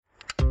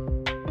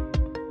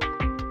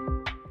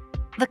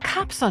The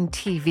cops on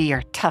TV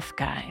are tough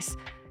guys.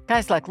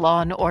 Guys like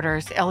Law &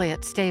 Order's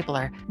Elliot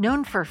Stabler,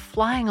 known for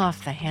flying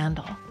off the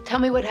handle. Tell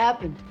me what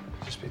happened.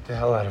 Just beat the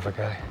hell out of a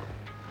guy.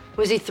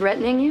 Was he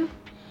threatening you?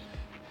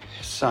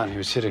 His son, he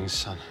was hitting his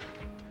son.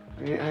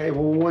 Hey,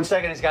 well, 1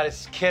 second he's got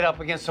his kid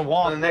up against the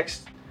wall, and the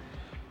next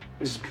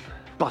he's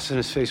busting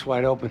his face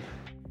wide open.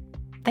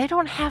 They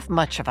don't have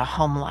much of a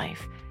home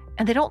life,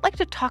 and they don't like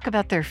to talk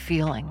about their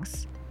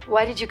feelings.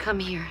 Why did you come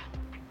here?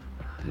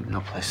 I had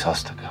no place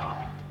else to go.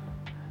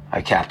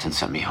 My captain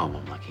sent me home.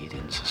 I'm lucky he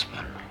didn't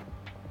suspend me.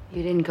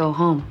 You didn't go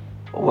home.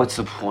 Well, what's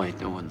the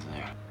point? No one's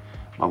there.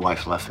 My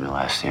wife left me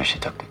last year. She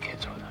took the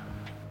kids with her.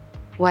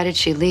 Why did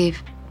she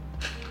leave?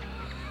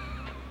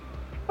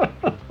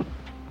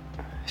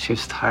 She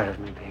was tired of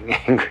me being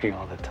angry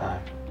all the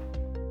time.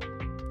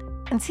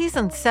 In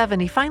season 7,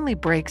 he finally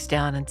breaks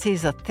down and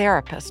sees a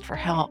therapist for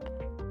help.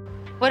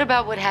 What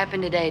about what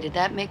happened today? Did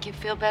that make you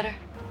feel better?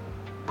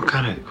 What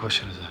kind of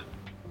question is that?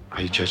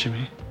 Are you judging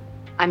me?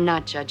 I'm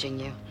not judging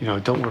you. You know,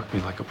 don't work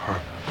me like a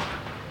perp.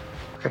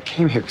 Look, I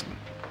came here.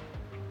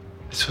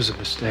 This was a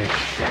mistake.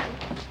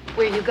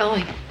 Where are you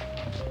going?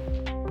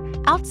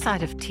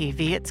 Outside of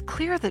TV, it's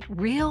clear that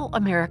real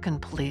American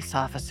police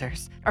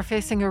officers are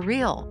facing a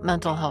real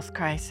mental health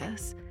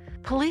crisis.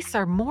 Police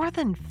are more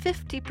than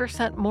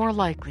 50% more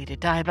likely to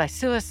die by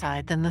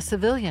suicide than the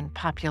civilian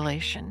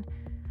population.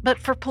 But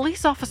for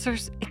police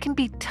officers, it can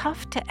be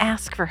tough to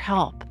ask for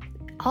help.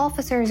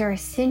 Officers are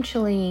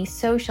essentially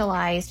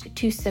socialized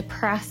to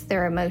suppress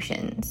their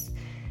emotions.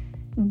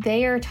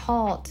 They are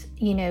taught,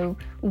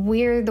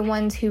 we're the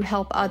ones who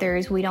help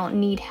others, we don't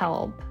need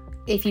help.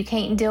 If you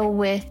can't deal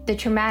with the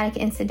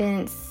traumatic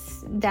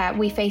incidents that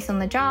we face on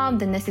the job,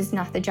 then this is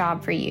not the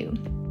job for you.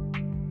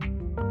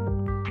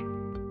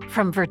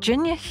 From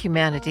Virginia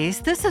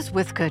Humanities, this is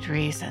With Good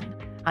Reason.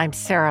 I'm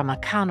Sarah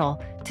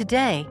McConnell.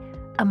 Today,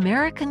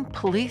 American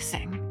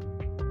policing.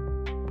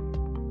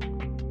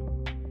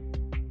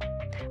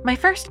 My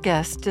first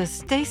guest is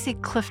Stacey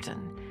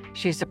Clifton.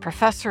 She's a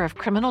professor of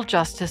criminal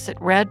justice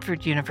at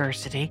Radford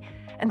University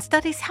and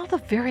studies how the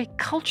very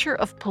culture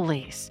of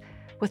police,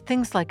 with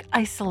things like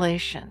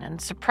isolation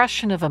and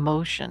suppression of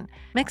emotion,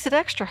 makes it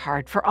extra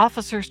hard for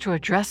officers to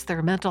address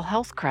their mental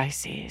health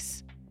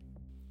crises.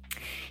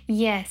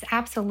 Yes,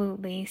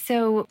 absolutely.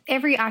 So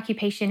every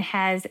occupation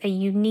has a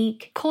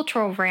unique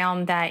cultural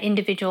realm that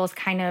individuals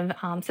kind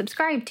of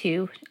subscribe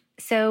to.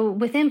 So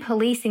within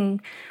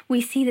policing,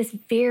 we see this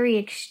very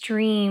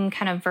extreme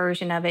kind of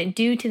version of it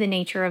due to the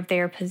nature of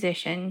their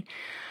position.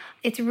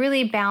 It's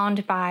really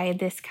bound by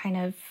this kind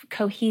of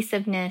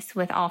cohesiveness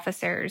with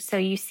officers. So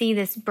you see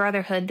this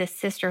brotherhood, this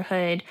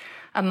sisterhood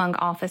among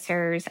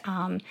officers.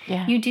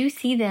 You do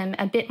see them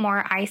a bit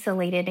more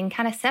isolated and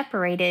kind of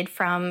separated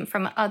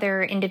from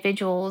other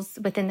individuals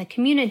within the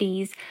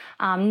communities,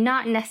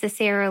 not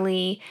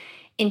necessarily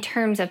in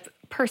terms of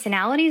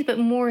personalities, but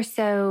more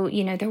so,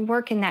 they're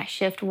working that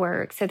shift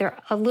work. So they're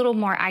a little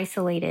more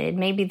isolated.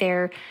 Maybe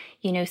they're,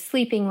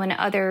 sleeping when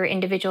other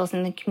individuals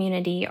in the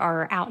community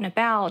are out and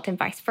about and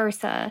vice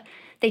versa.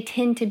 They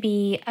tend to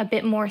be a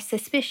bit more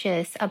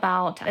suspicious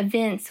about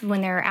events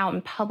when they're out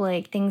in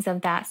public, things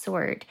of that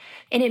sort.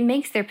 And it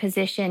makes their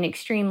position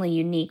extremely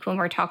unique when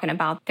we're talking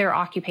about their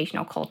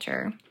occupational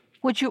culture.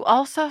 Would you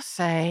also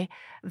say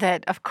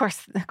that, of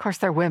course,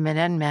 they're women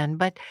and men,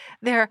 but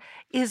there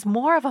is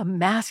more of a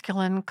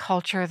masculine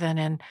culture than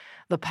in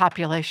the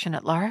population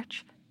at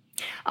large?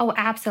 Oh,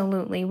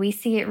 absolutely. We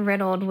see it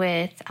riddled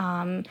with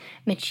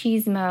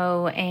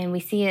machismo, and we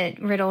see it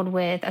riddled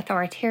with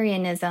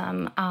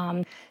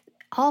authoritarianism.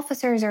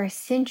 Officers are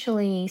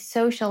essentially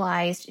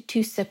socialized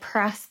to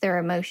suppress their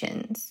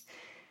emotions.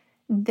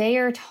 They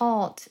are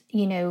taught,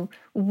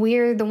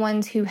 we're the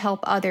ones who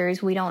help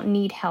others, we don't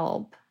need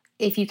help.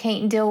 If you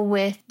can't deal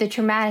with the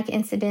traumatic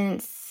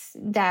incidents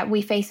that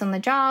we face on the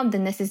job,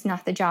 then this is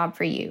not the job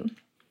for you.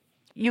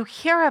 You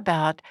hear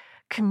about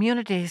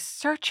communities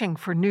searching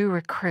for new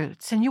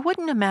recruits, and you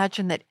wouldn't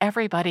imagine that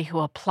everybody who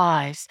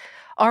applies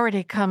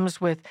already comes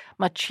with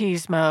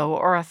machismo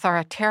or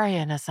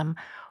authoritarianism.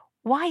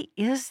 Why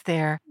is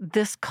there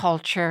this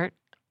culture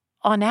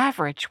on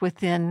average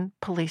within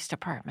police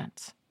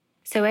departments?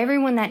 So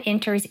everyone that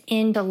enters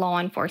into law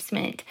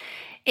enforcement,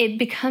 it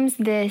becomes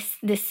this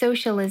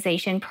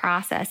socialization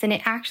process, and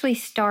it actually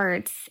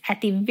starts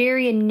at the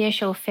very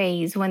initial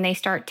phase when they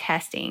start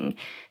testing.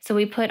 So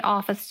we put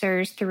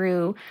officers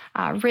through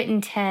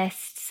written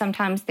tests.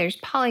 Sometimes there's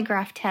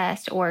polygraph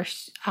tests or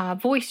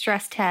voice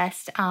stress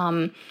tests.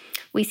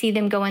 We see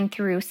them going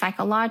through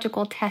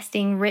psychological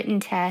testing, written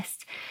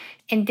tests,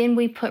 and then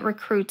we put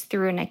recruits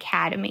through an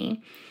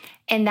academy.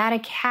 And that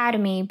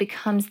academy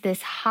becomes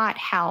this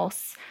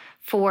hothouse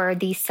for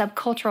these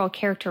subcultural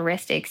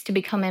characteristics to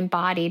become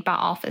embodied by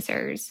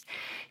officers.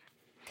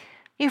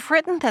 You've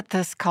written that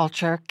this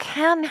culture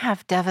can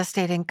have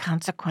devastating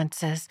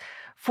consequences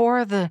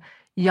for the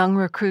young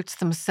recruits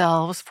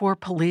themselves, for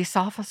police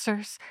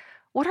officers.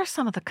 What are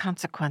some of the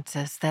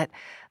consequences that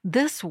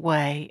this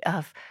way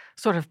of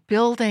sort of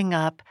building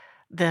up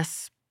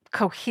this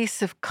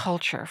cohesive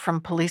culture from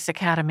police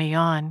academy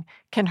on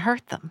can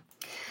hurt them?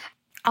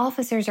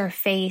 officers are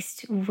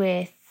faced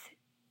with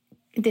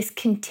this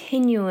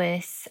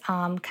continuous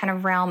kind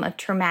of realm of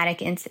traumatic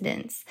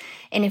incidents.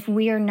 And if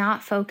we are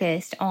not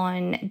focused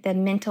on the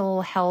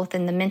mental health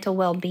and the mental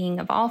well-being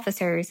of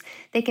officers,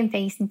 they can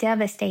face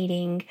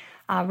devastating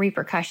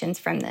repercussions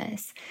from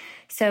this.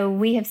 So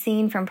we have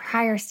seen from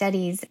prior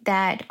studies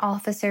that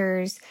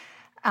officers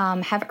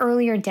have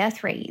earlier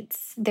death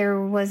rates.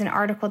 There was an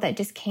article that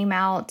just came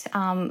out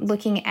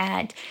looking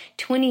at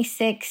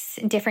 26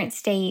 different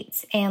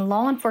states, and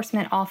law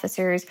enforcement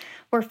officers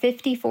were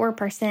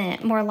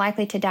 54% more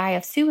likely to die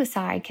of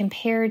suicide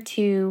compared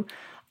to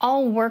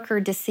all worker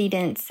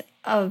decedents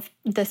of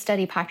the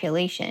study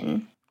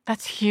population.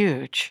 That's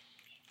huge.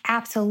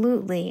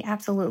 Absolutely,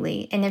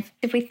 absolutely. And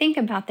if we think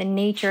about the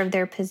nature of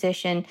their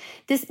position,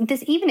 this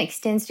even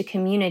extends to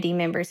community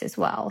members as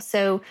well.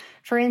 So,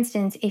 for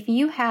instance, if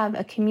you have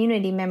a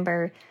community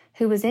member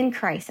who was in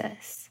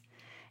crisis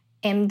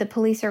and the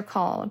police are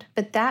called,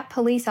 but that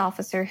police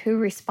officer who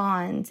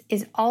responds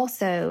is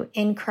also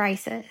in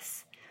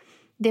crisis,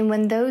 then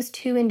when those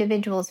two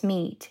individuals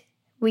meet,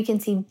 we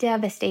can see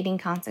devastating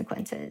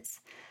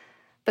consequences,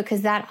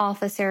 because that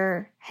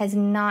officer has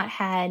not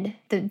had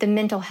the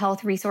mental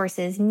health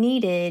resources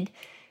needed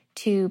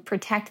to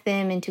protect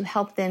them and to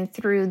help them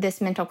through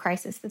this mental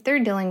crisis that they're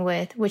dealing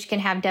with, which can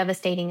have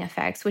devastating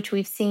effects, which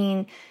we've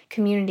seen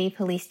community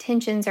police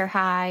tensions are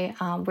high.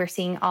 We're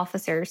seeing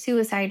officer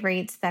suicide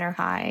rates that are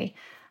high.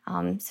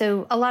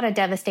 So a lot of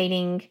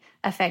devastating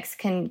effects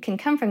can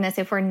come from this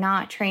if we're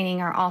not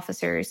training our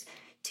officers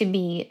to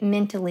be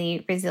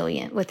mentally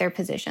resilient with their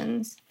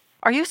positions.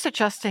 Are you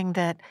suggesting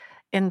that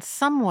in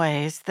some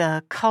ways,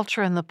 the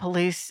culture in the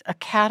police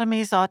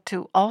academies ought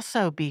to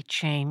also be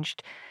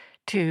changed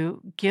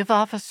to give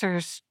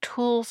officers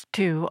tools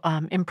to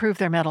improve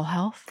their mental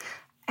health?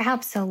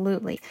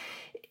 Absolutely.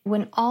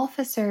 When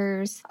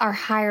officers are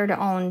hired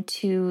on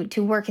to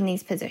work in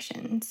these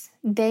positions,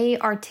 they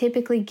are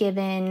typically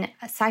given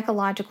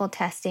psychological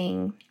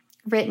testing,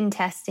 written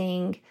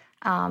testing,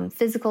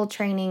 physical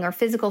training or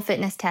physical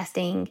fitness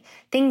testing,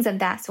 things of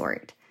that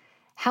sort.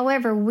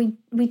 However,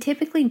 we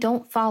typically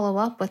don't follow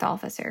up with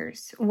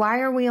officers. Why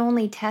are we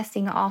only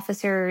testing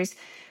officers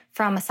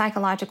from a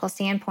psychological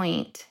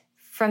standpoint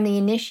from the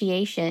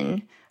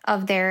initiation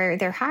of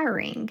their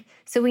hiring?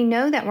 So we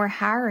know that we're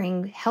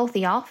hiring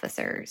healthy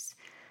officers,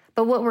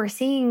 but what we're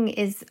seeing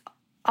is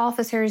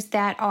officers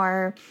that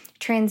are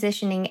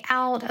transitioning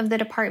out of the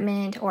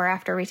department or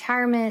after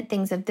retirement,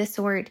 things of this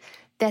sort,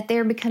 that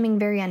they're becoming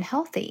very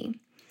unhealthy,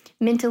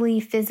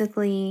 mentally,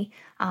 physically,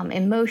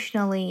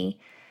 emotionally.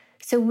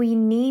 So we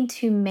need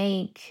to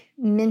make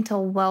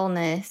mental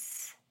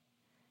wellness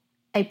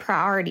a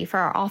priority for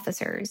our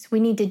officers. We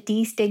need to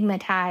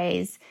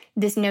destigmatize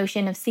this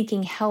notion of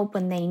seeking help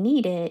when they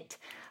need it,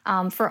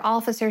 for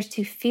officers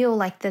to feel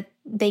like that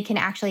they can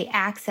actually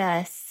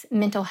access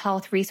mental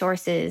health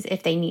resources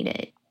if they need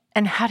it.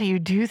 And how do you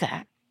do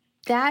that?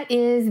 That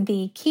is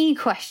the key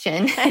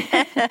question.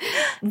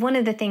 One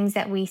of the things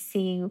that we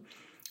see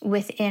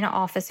within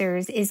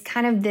officers is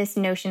kind of this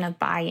notion of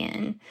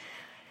buy-in.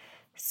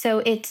 So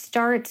it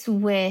starts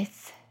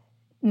with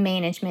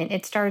management.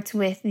 It starts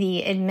with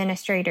the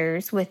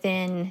administrators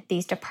within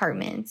these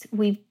departments.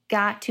 We've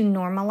got to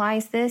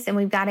normalize this, and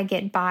we've got to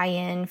get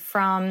buy-in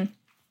from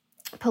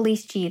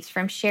police chiefs,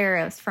 from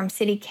sheriffs, from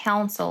city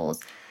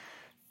councils.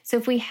 So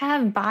if we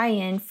have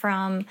buy-in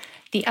from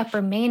the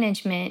upper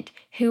management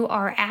who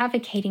are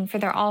advocating for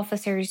their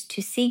officers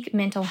to seek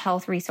mental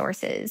health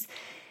resources,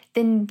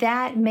 then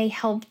that may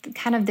help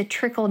kind of the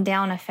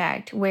trickle-down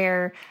effect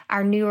where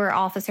our newer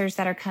officers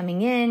that are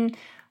coming in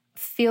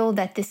feel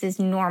that this is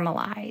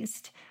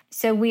normalized.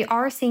 So we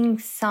are seeing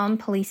some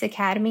police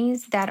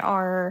academies that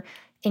are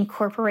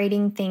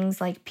incorporating things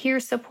like peer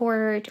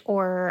support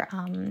or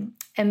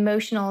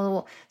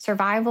emotional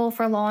survival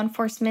for law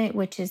enforcement,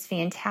 which is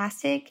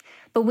fantastic,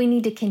 but we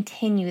need to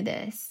continue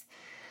this.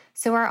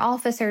 So our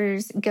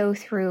officers go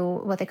through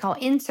what they call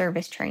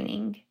in-service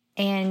training.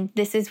 And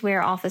this is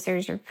where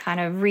officers are kind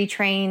of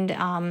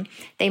retrained.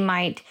 They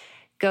might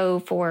go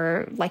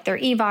for like their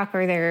EVOC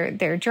or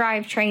their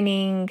drive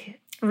training,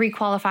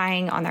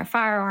 requalifying on their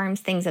firearms,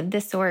 things of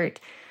this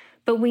sort.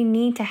 But we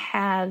need to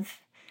have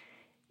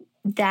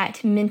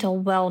that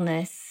mental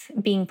wellness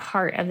being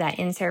part of that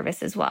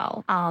in-service as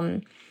well.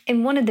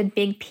 And one of the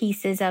big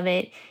pieces of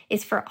it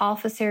is for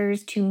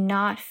officers to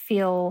not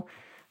feel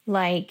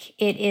like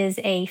it is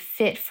a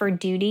fit for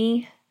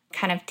duty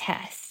kind of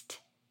test.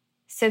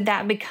 So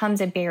that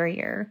becomes a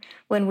barrier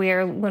when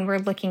we're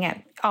looking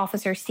at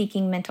officers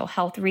seeking mental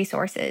health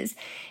resources,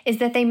 is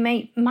that they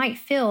might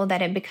feel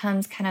that it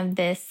becomes kind of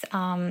this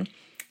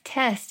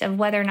test of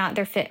whether or not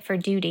they're fit for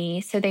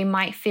duty. So they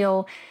might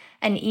feel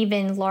an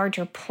even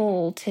larger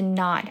pull to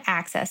not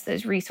access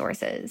those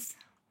resources.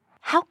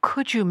 How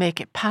could you make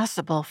it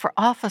possible for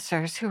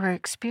officers who are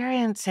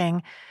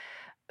experiencing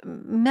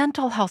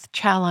mental health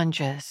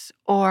challenges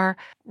or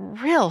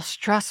real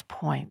stress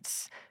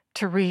points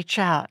to reach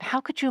out?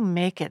 How could you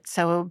make it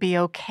so it would be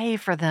okay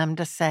for them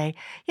to say,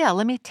 yeah,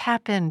 let me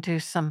tap into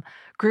some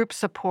group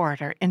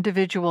support or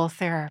individual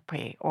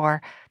therapy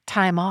or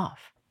time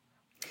off?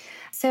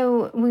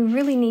 So we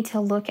really need to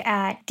look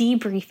at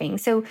debriefing.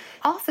 So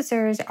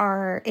officers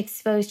are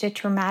exposed to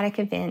traumatic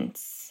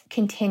events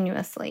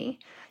continuously.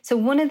 So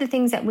one of the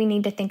things that we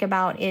need to think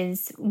about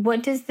is,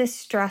 what does this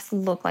stress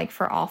look like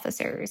for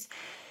officers?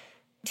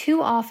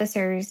 Two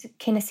officers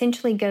can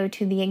essentially go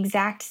to the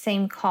exact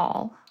same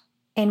call,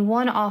 and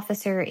one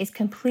officer is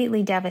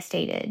completely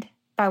devastated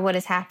by what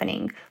is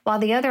happening, while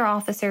the other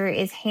officer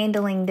is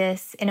handling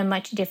this in a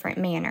much different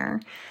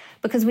manner.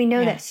 Because we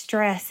know that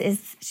stress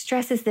is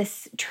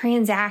this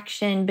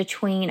transaction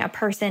between a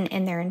person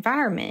and their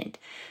environment.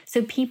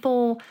 So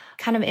people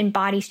kind of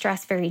embody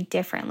stress very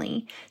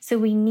differently. So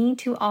we need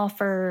to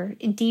offer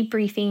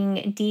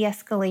debriefing,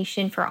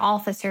 de-escalation for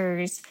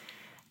officers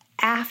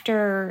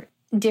after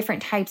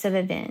different types of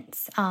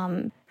events.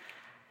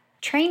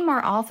 Train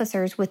more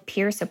officers with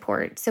peer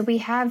support. So we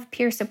have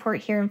peer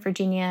support here in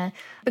Virginia,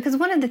 because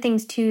one of the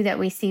things too that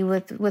we see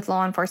with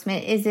law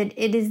enforcement is it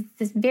is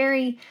this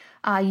very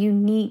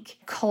unique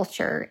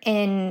culture,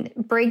 and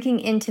breaking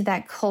into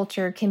that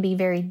culture can be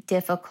very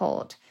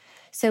difficult.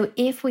 So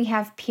if we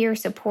have peer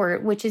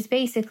support, which is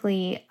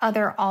basically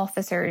other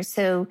officers,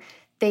 so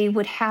they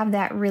would have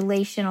that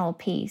relational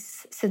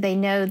piece. So they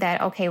know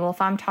that, okay, well, if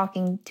I'm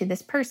talking to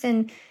this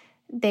person,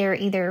 they're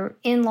either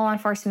in law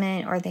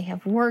enforcement or they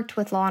have worked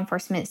with law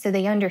enforcement, so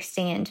they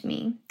understand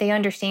me. They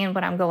understand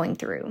what I'm going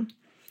through.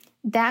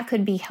 That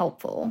could be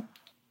helpful.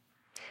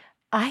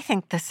 I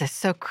think this is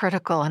so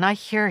critical, and I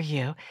hear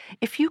you.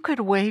 If you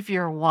could wave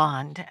your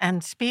wand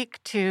and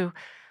speak to,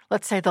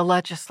 let's say, the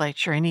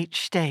legislature in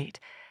each state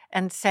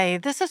and say,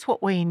 this is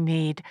what we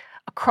need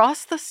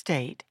across the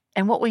state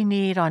and what we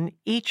need on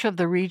each of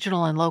the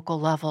regional and local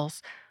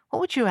levels, what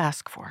would you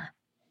ask for?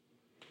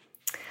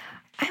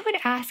 I would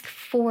ask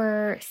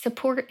for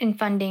support and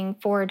funding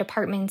for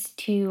departments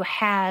to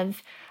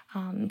have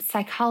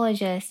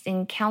psychologists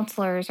and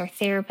counselors or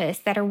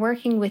therapists that are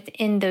working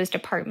within those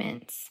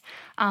departments,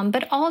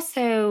 but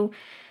also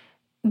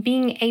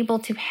being able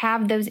to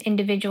have those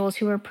individuals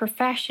who are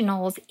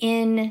professionals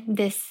in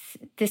this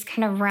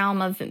kind of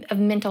realm of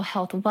mental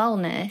health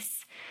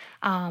wellness,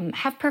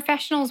 have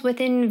professionals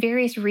within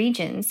various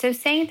regions. So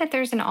say that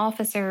there's an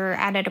officer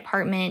at a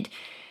department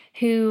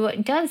who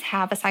does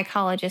have a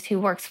psychologist who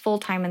works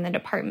full-time in the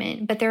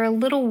department, but they're a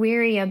little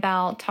weary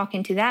about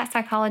talking to that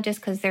psychologist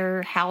because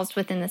they're housed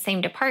within the same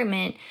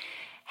department,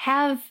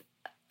 have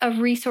a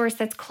resource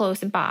that's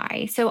close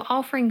by. So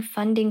offering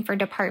funding for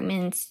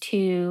departments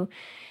to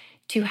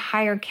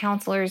hire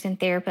counselors and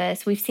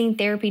therapists. We've seen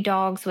therapy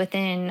dogs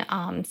within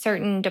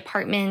certain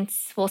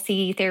departments. We'll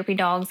see therapy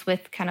dogs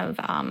with kind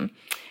of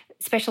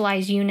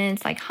specialized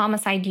units like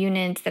homicide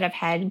units that have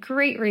had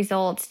great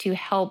results to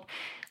help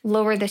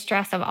lower the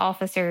stress of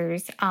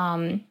officers.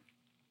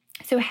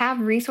 So have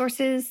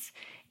resources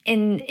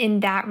in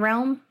that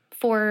realm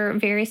for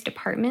various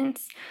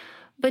departments,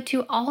 but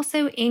to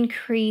also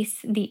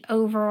increase the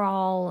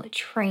overall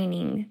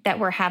training that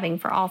we're having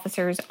for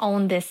officers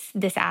on this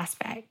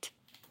aspect.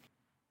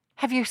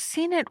 Have you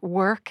seen it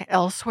work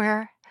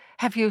elsewhere?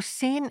 Have you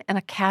seen an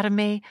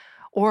academy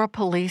or a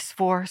police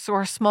force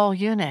or a small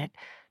unit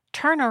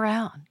turn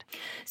around?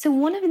 So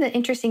one of the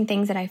interesting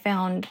things that I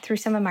found through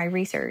some of my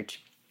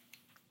research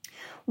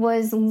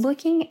was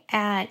looking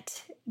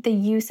at the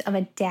use of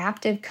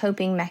adaptive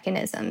coping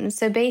mechanisms.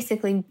 So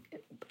basically,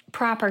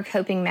 proper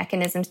coping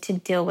mechanisms to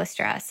deal with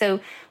stress. So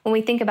when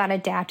we think about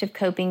adaptive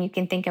coping, you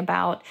can think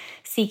about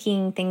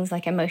seeking things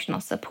like emotional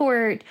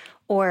support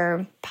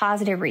or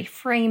positive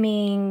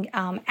reframing,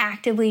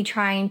 actively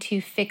trying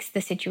to fix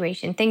the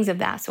situation, things of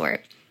that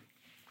sort.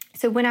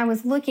 So when I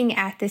was looking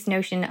at this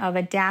notion of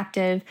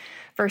adaptive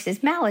versus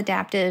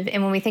maladaptive,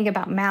 and when we think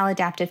about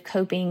maladaptive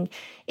coping,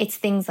 it's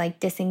things like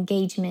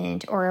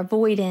disengagement or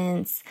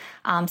avoidance,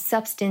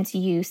 substance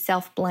use,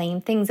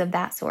 self-blame, things of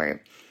that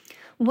sort.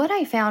 What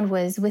I found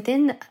was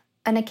within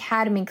an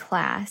academy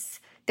class,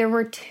 there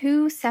were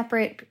two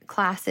separate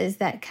classes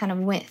that kind of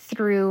went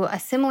through a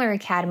similar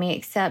academy,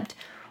 except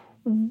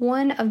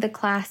one of the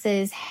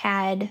classes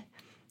had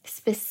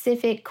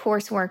specific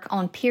coursework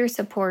on peer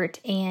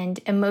support and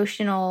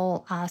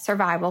emotional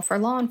survival for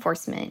law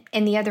enforcement,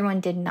 and the other one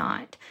did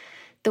not.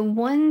 The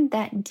one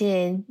that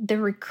did, the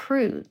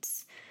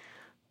recruits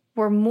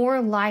were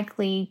more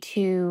likely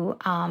to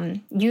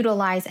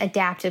utilize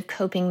adaptive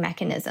coping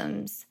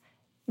mechanisms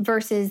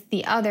versus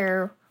the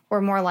other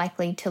were more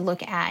likely to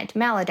look at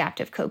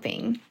maladaptive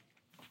coping.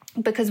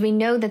 Because we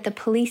know that the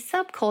police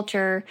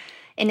subculture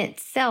in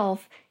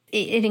itself,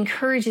 it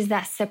encourages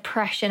that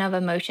suppression of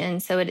emotion.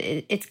 So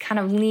it's kind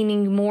of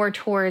leaning more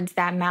towards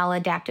that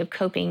maladaptive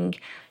coping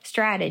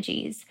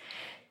strategies.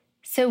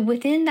 So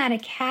within that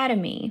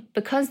academy,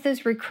 because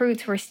those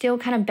recruits were still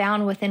kind of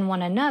bound within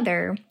one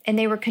another and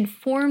they were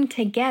conformed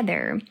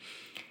together,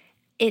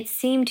 it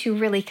seemed to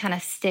really kind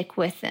of stick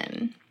with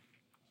them.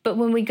 But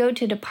when we go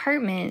to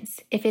departments,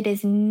 if it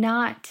is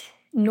not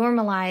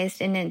normalized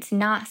and it's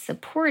not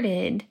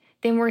supported,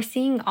 then we're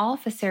seeing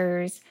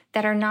officers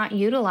that are not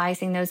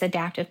utilizing those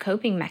adaptive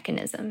coping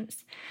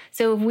mechanisms.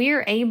 So if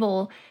we're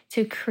able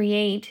to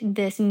create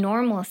this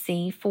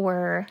normalcy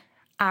for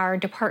our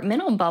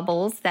departmental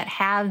bubbles that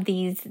have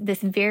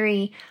this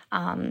very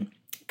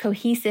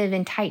cohesive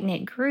and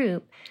tight-knit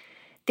group,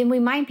 then we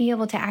might be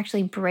able to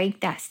actually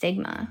break that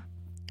stigma.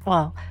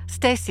 Well,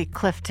 Stacey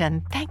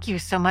Clifton, thank you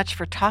so much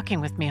for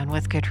talking with me on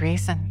With Good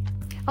Reason.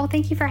 Oh,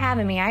 thank you for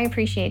having me. I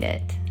appreciate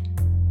it.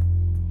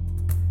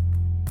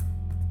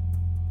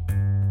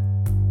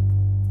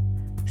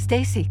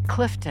 Stacey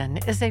Clifton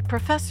is a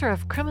professor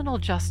of criminal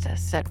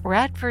justice at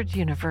Radford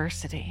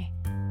University.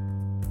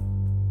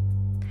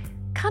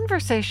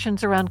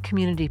 Conversations around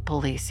community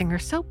policing are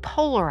so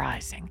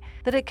polarizing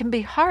that it can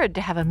be hard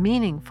to have a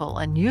meaningful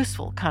and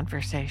useful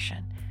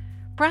conversation.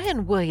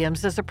 Brian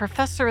Williams is a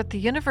professor at the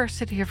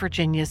University of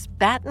Virginia's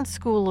Batten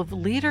School of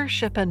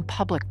Leadership and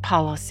Public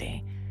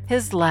Policy.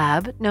 His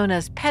lab, known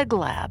as PEG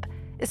Lab,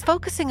 is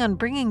focusing on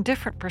bringing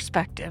different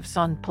perspectives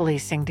on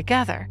policing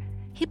together.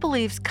 He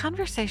believes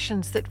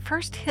conversations that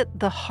first hit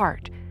the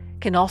heart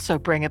can also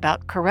bring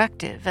about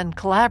corrective and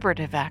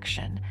collaborative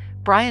action.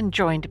 Brian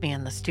joined me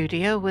in the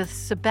studio with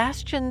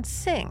Sebastian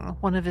Singh,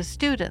 one of his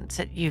students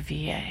at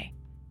UVA.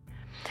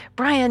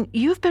 Brian,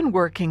 you've been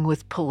working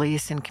with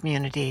police and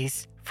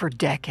communities for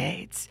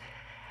decades.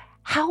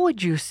 How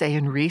would you say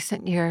in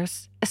recent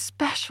years,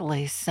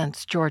 especially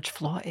since George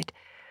Floyd,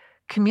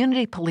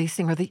 community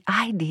policing or the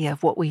idea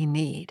of what we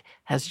need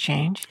has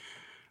changed?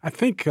 I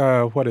think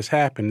what has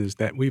happened is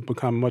that we've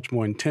become much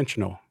more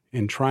intentional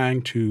in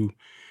trying to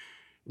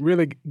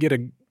really get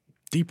a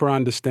deeper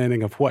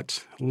understanding of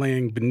what's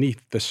laying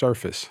beneath the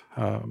surface.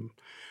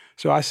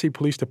 So I see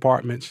police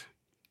departments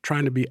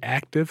trying to be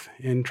active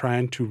in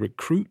trying to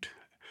recruit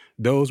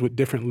those with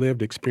different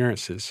lived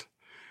experiences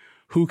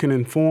who can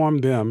inform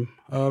them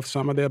of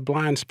some of their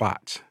blind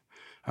spots,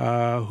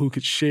 who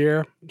could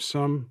share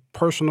some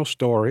personal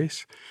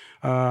stories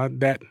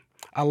that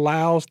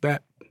allows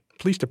that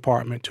police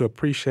department to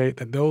appreciate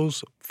that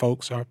those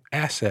folks are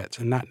assets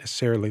and not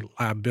necessarily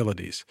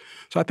liabilities.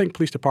 So I think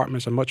police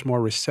departments are much more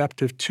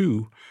receptive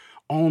to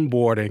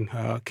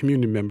onboarding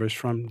community members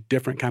from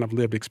different kind of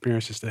lived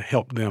experiences to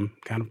help them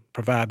kind of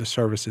provide the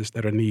services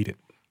that are needed.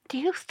 Do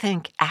you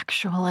think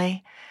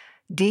actually,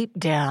 deep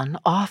down,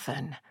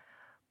 often,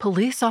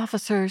 police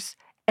officers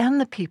and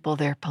the people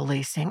they're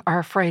policing are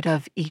afraid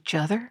of each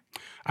other?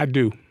 I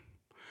do.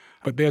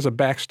 But there's a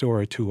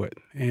backstory to it,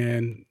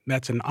 and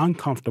that's an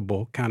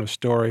uncomfortable kind of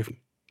story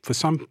for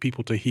some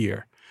people to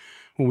hear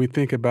when we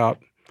think about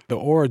the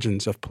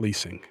origins of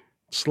policing,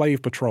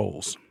 slave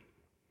patrols.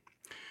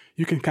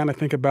 You can kind of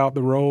think about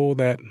the role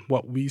that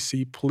what we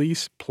see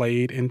police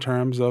played in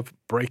terms of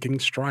breaking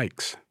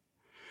strikes,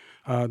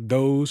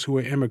 those who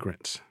are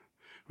immigrants.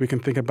 We can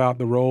think about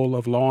the role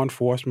of law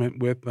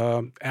enforcement with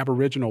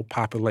Aboriginal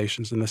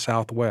populations in the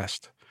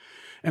Southwest.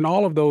 And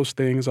all of those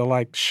things are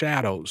like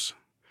shadows,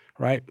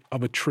 right,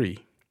 of a tree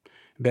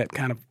that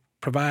kind of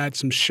provide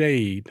some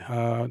shade,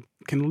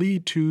 can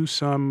lead to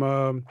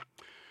some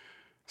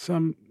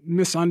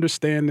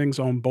misunderstandings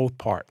on both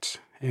parts.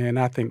 And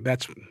I think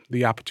that's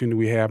the opportunity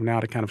we have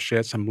now to kind of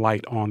shed some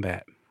light on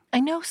that.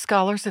 I know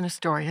scholars and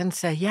historians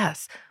say,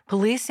 yes,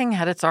 policing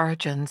had its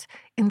origins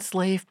in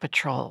slave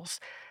patrols.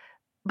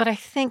 But I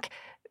think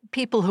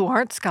people who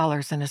aren't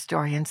scholars and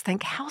historians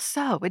think, how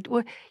so?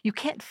 You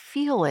can't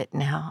feel it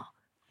now.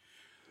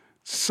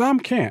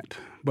 Some can't,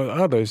 but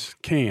others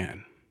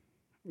can.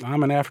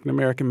 I'm an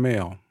African-American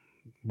male,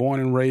 born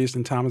and raised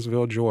in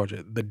Thomasville,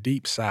 Georgia, the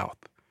Deep South.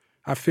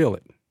 I feel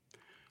it.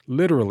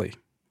 Literally,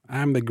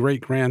 I'm the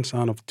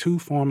great-grandson of two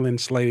formerly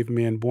enslaved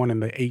men born in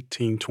the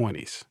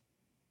 1820s.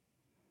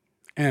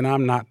 And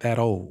I'm not that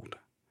old.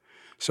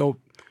 So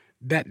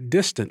that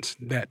distance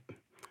that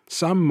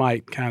some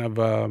might kind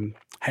of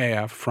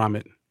have from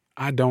it,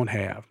 I don't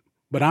have.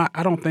 But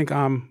I don't think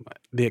I'm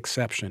the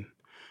exception.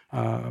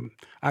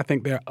 I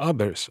think there are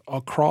others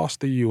across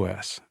the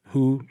U.S.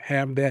 who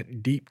have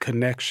that deep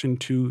connection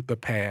to the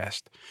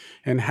past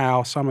and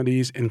how some of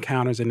these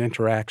encounters and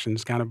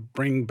interactions kind of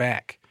bring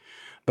back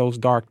those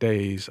dark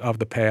days of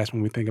the past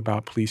when we think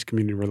about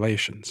police-community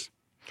relations.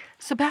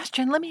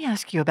 Sebastian, let me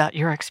ask you about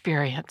your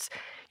experience.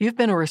 You've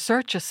been a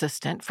research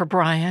assistant for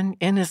Brian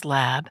in his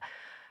lab.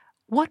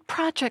 What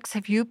projects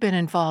have you been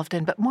involved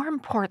in? But more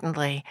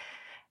importantly,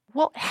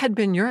 what had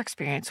been your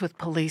experience with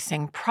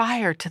policing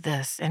prior to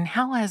this, and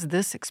how has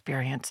this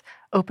experience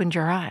opened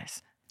your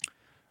eyes?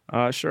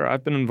 Sure.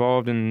 I've been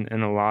involved in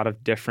a lot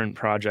of different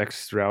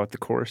projects throughout the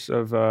course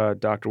of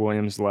Dr.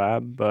 Williams'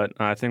 lab, but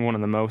I think one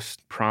of the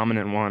most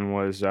prominent one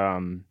was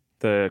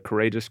the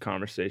Courageous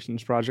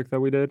Conversations project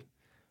that we did.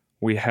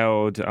 We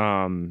held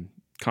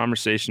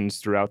conversations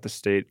throughout the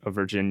state of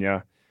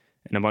Virginia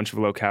in a bunch of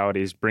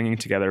localities, bringing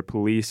together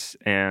police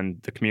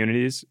and the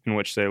communities in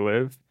which they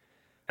live.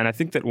 And I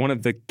think that one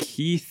of the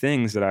key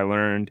things that I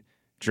learned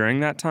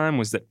during that time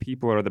was that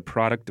people are the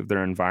product of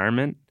their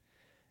environment.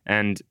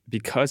 And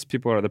because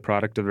people are the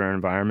product of their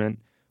environment,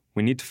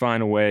 we need to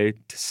find a way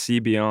to see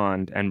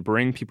beyond and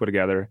bring people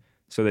together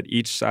so that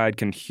each side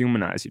can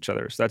humanize each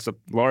other. So that's a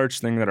large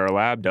thing that our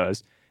lab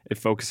does. It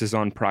focuses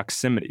on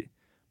proximity,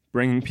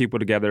 bringing people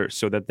together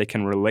so that they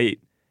can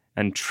relate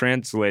and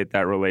translate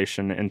that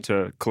relation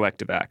into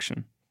collective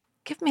action.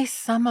 Give me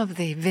some of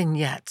the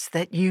vignettes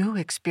that you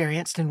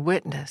experienced and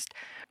witnessed.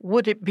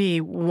 Would it be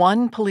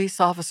one police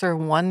officer,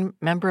 one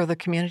member of the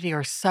community,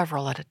 or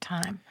several at a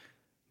time?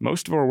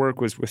 Most of our work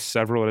was with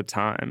several at a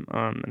time,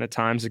 and at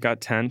times it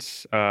got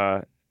tense,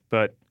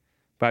 but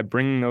by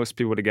bringing those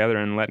people together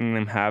and letting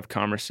them have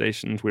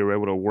conversations, we were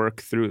able to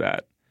work through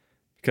that.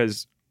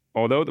 Because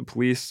although the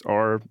police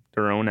are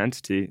their own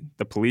entity,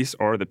 the police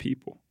are the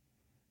people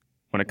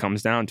when it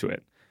comes down to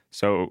it.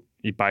 So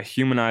by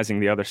humanizing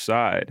the other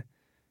side,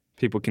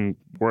 people can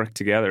work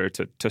together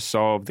to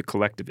solve the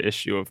collective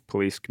issue of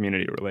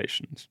police-community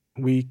relations.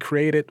 We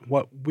created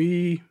what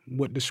we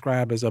would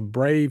describe as a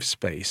brave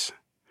space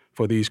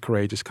for these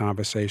courageous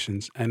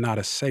conversations and not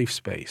a safe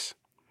space.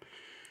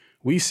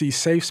 We see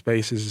safe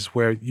spaces as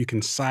where you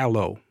can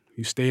silo,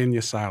 you stay in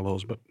your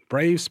silos, but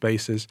brave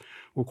spaces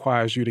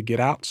requires you to get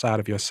outside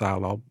of your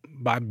silo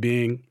by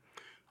being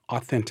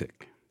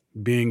authentic,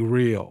 being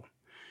real,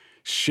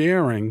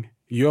 sharing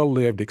your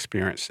lived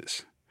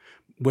experiences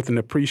with an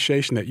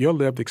appreciation that your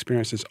lived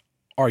experiences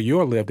are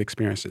your lived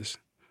experiences.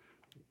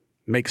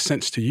 Makes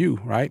sense to you,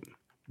 right?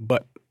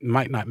 But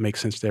might not make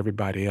sense to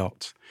everybody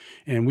else.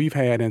 And we've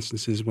had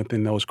instances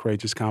within those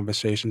courageous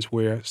conversations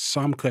where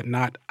some could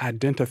not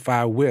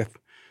identify with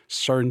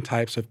certain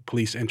types of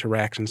police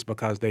interactions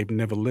because they've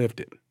never lived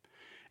it.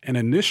 And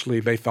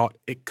initially they thought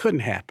it couldn't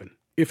happen.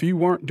 If you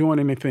weren't doing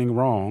anything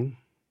wrong,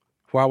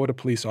 why would a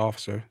police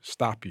officer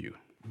stop you?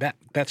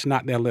 That's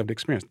not their lived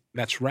experience.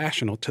 That's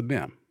rational to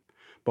them.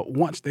 But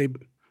once they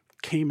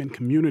came in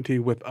community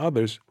with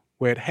others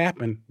where it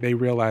happened, they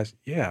realized,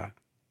 yeah,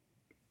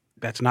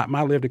 that's not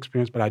my lived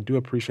experience, but I do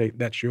appreciate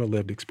that's your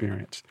lived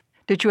experience.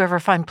 Did you ever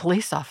find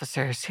police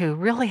officers who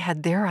really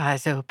had their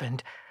eyes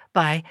opened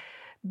by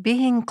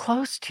being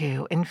close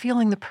to and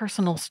feeling the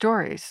personal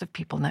stories of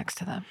people next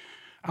to them?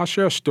 I'll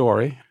share a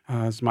story.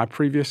 It's my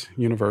previous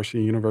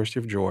university, University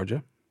of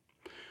Georgia.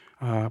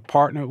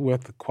 Partnered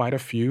with quite a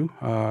few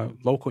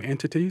local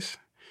entities,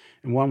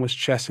 and one was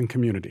Chess and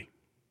Community.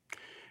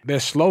 Their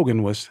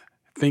slogan was,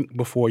 think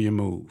before you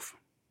move.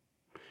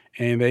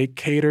 And they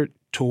catered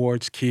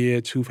towards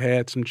kids who've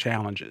had some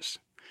challenges.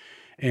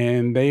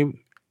 And they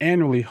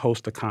annually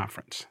host a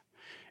conference.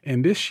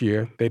 And this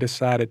year, they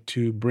decided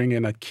to bring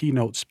in a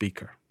keynote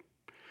speaker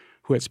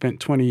who had spent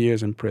 20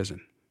 years in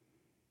prison.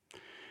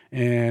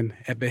 And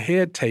at the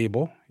head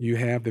table, you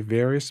have the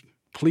various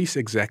police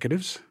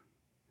executives,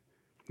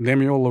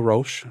 Lemuel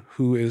LaRoche,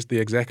 who is the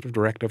executive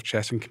director of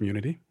Chess and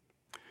Community.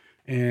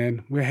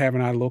 And we're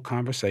having our little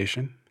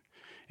conversation.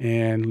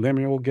 And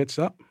Lemuel gets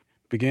up,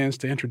 begins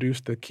to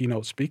introduce the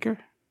keynote speaker,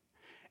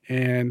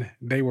 and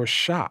they were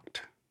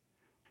shocked.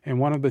 And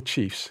one of the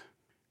chiefs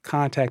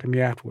contacted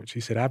me afterwards. He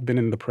said, I've been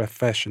in the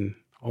profession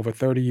over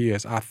 30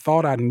 years. I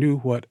thought I knew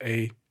what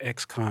a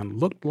ex-con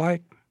looked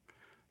like,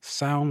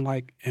 sound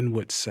like, and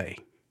would say.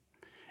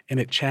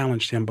 And it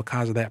challenged him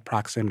because of that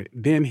proximity.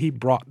 Then he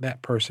brought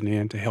that person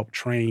in to help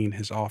train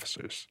his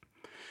officers.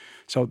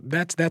 So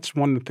that's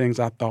one of the things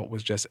I thought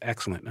was just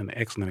excellent, an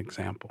excellent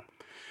example.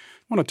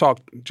 I want to talk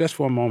just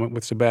for a moment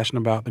with Sebastian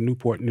about the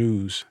Newport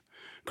News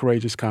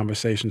Courageous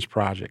Conversations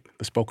Project,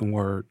 the spoken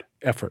word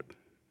effort.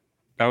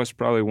 That was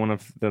probably one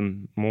of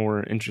the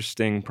more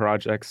interesting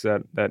projects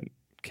that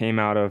came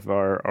out of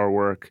our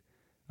work.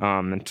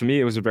 And to me,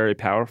 it was a very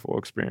powerful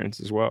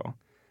experience as well.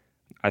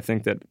 I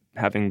think that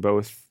having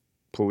both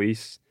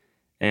police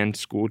and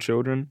school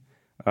children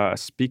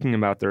speaking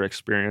about their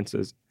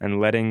experiences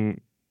and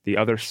letting the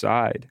other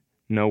side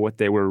know what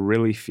they were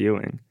really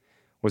feeling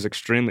was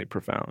extremely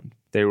profound.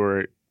 They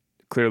were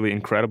clearly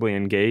incredibly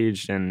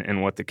engaged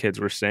in what the kids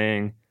were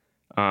saying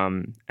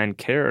and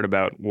cared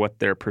about what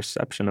their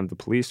perception of the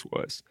police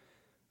was.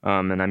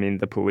 And I mean,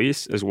 the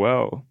police as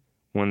well,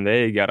 when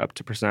they got up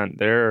to present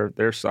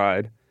their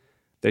side,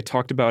 they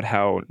talked about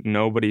how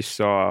nobody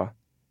saw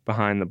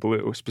behind the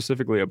blue,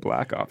 specifically a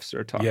black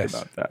officer talked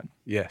about that.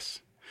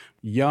 Yes.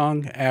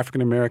 Young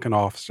African-American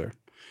officer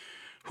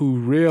who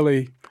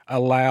really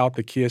allowed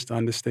the kids to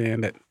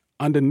understand that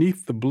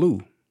underneath the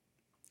blue,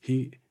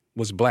 he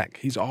was black.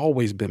 He's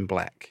always been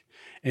black.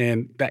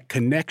 And that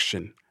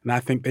connection, and I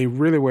think they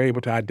really were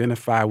able to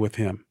identify with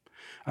him.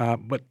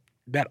 But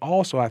that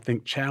also, I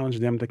think,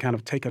 challenged them to kind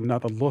of take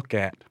another look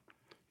at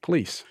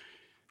police.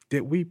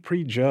 Did we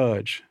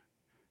prejudge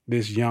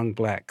this young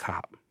black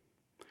cop?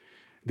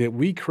 Did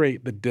we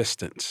create the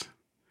distance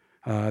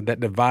that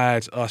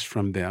divides us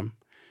from them?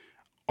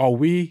 Are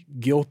we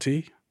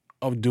guilty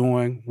of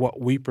doing what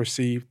we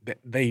perceive that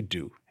they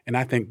do? And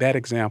I think that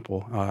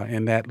example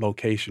in that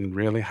location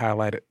really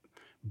highlighted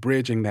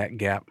bridging that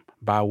gap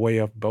by way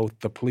of both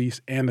the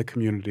police and the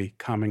community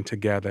coming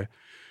together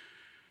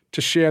to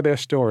share their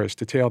stories,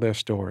 to tell their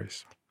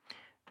stories.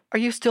 Are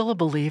you still a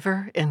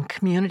believer in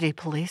community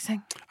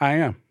policing? I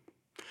am.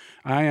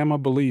 I am a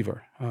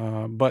believer.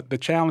 But the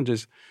challenge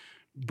is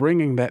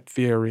bringing that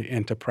theory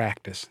into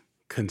practice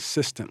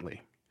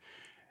consistently.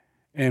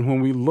 And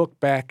when we look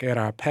back at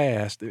our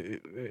past,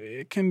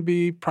 it can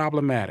be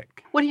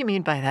problematic. What do you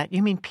mean by that?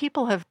 You mean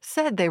people have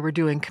said they were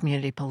doing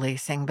community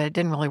policing, but it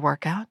didn't really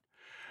work out?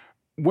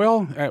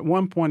 Well, at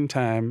one point in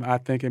time, I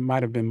think it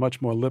might have been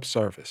much more lip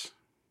service.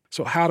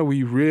 So how do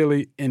we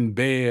really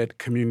embed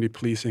community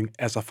policing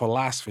as a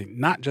philosophy,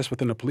 not just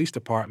within the police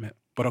department,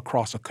 but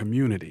across a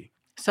community?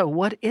 So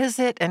what is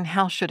it and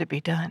how should it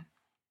be done?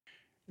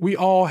 We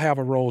all have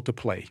a role to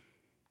play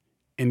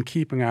in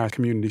keeping our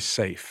communities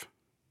safe.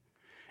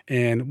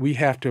 And we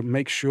have to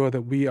make sure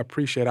that we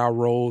appreciate our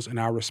roles and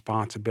our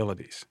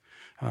responsibilities.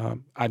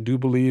 I do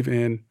believe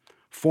in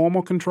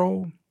formal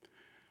control,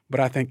 but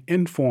I think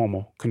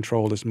informal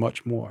control is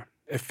much more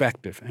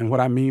effective. And what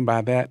I mean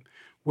by that,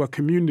 well,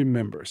 community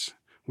members,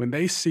 when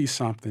they see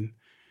something,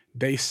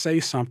 they say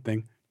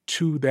something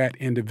to that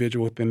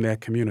individual within their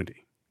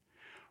community.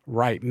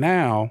 Right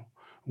now,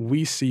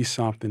 we see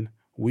something,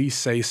 we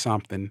say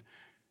something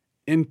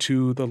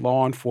into the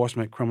law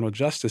enforcement criminal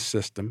justice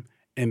system,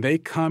 and they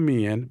come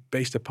in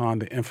based upon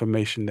the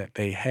information that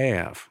they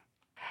have.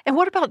 And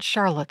what about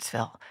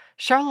Charlottesville?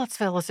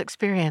 Charlottesville has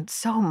experienced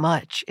so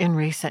much in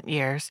recent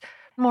years.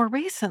 More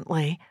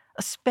recently,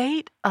 a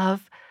spate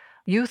of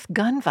youth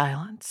gun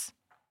violence.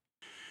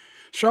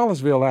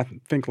 Charlottesville, I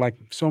think, like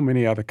so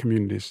many other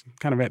communities,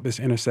 kind of at this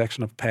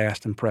intersection of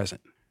past and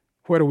present.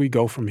 Where do we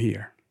go from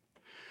here?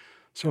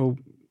 So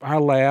our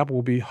lab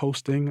will be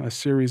hosting a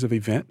series of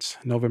events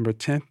November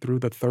 10th through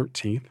the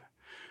 13th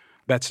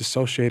that's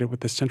associated with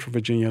the Central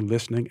Virginia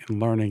Listening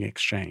and Learning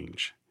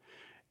Exchange.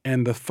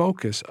 And the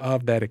focus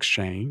of that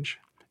exchange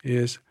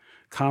is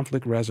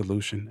conflict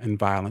resolution and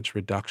violence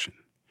reduction.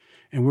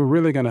 And we're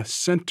really going to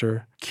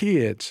center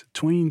kids,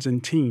 tweens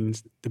and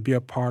teens, to be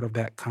a part of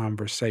that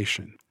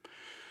conversation.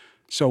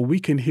 So we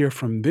can hear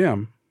from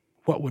them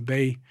what would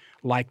they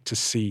like to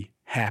see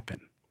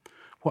happen,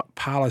 what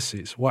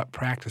policies, what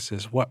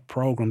practices, what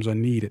programs are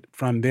needed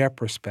from their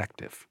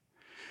perspective.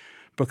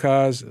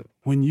 Because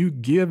when you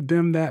give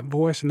them that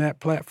voice and that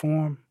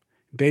platform,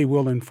 they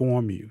will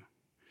inform you.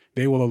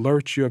 They will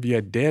alert you of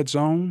your dead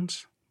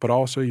zones, but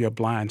also your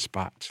blind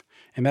spots.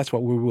 And that's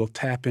what we will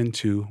tap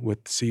into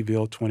with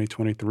CVille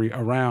 2023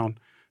 around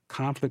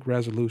conflict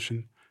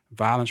resolution,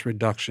 violence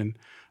reduction,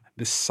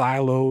 this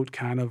siloed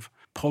kind of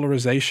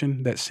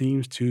polarization that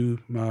seems to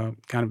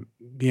kind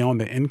of be on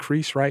the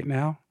increase right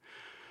now,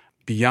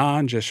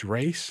 beyond just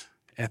race,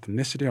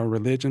 ethnicity, or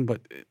religion.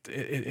 But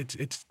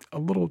it's a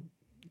little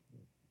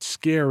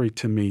scary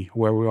to me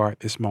where we are at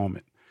this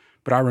moment.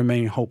 But I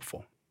remain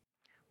hopeful.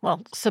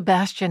 Well,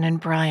 Sebastian and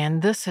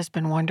Brian, this has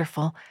been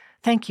wonderful.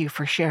 Thank you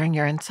for sharing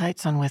your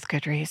insights on With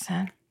Good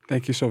Reason.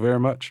 Thank you so very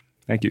much.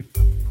 Thank you.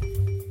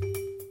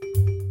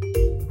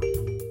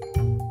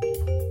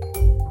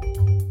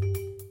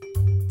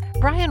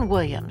 Brian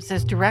Williams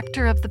is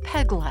director of the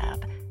PEG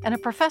Lab and a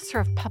professor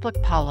of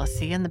public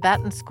policy in the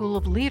Batten School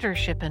of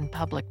Leadership and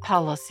Public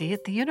Policy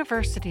at the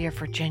University of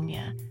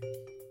Virginia.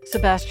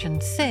 Sebastian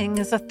Singh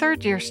is a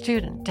third-year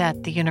student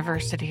at the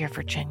University of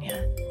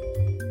Virginia.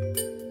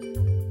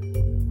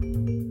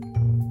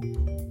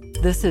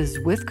 This is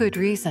With Good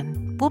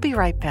Reason. We'll be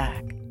right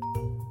back.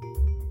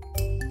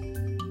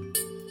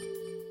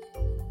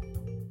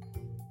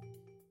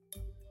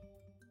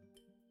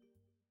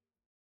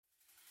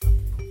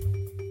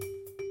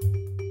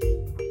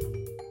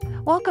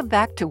 Welcome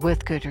back to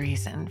With Good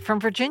Reason from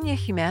Virginia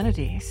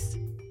Humanities.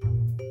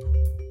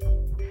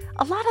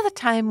 A lot of the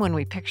time when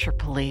we picture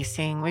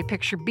policing, we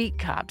picture beat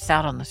cops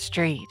out on the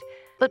street.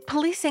 But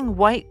policing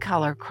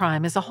white-collar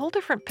crime is a whole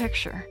different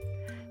picture.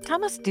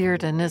 Thomas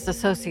Dearden is a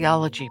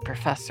sociology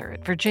professor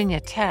at Virginia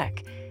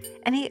Tech,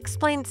 and he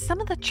explained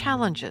some of the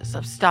challenges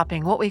of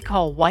stopping what we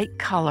call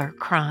white-collar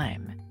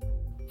crime.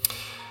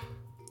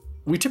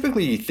 We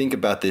typically think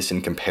about this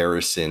in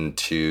comparison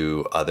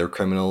to other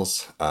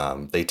criminals.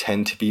 They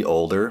tend to be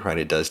older, right?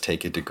 It does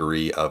take a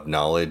degree of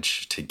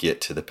knowledge to get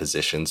to the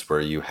positions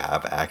where you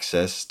have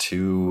access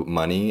to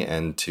money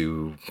and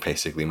to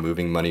basically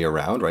moving money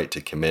around, right? To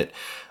commit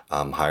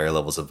higher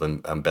levels of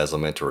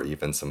embezzlement or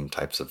even some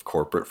types of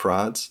corporate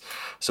frauds.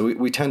 So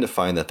we tend to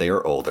find that they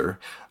are older.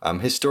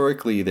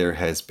 Historically, there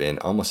has been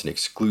almost an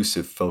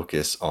exclusive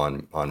focus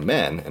on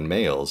men and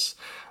males.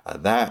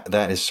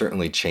 That is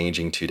certainly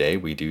changing today.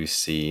 We do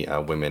see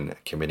women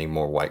committing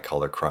more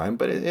white-collar crime,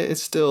 but it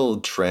still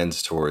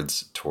trends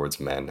towards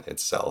men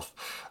itself.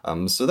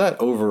 So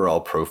that overall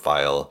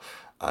profile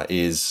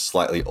is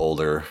slightly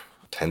older,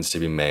 tends to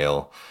be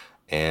male,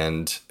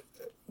 and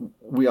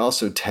we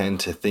also tend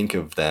to think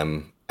of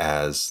them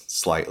as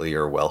slightly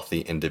or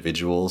wealthy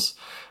individuals.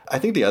 I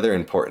think the other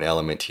important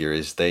element here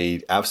is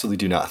they absolutely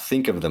do not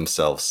think of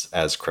themselves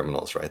as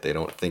criminals, right? They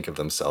don't think of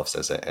themselves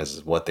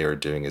as what they are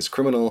doing is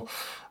criminal,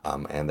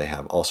 and they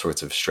have all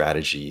sorts of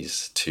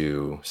strategies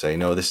to say,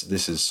 no,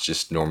 this is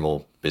just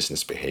normal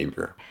business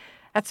behavior.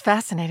 That's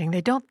fascinating.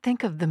 They don't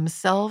think of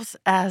themselves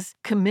as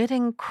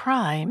committing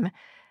crime.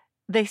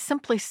 They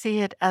simply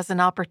see it as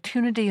an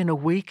opportunity and a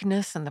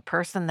weakness in the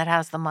person that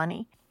has the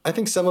money. I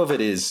think some of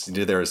it is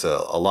there's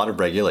a lot of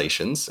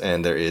regulations,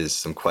 and there is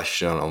some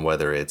question on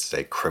whether it's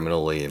a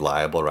criminally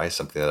liable, right?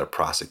 Something that a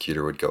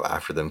prosecutor would go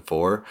after them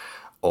for,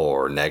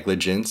 or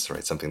negligence,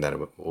 right? Something that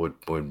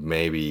would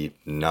maybe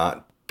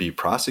not be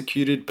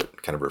prosecuted,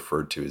 but kind of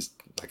referred to as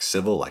like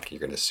civil, like you're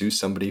going to sue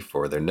somebody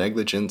for their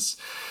negligence.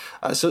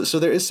 So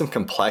there is some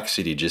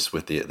complexity just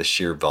with the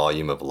sheer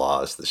volume of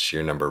laws, the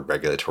sheer number of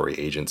regulatory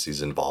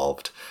agencies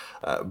involved.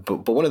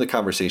 But one of the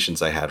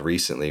conversations I had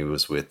recently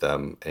was with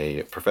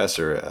a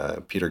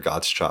professor, Peter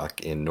Gottschalk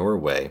in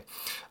Norway.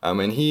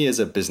 And he is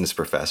a business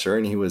professor,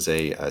 and he was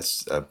a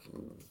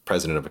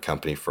president of a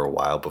company for a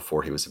while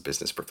before he was a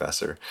business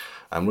professor.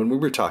 When we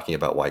were talking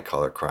about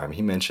white-collar crime,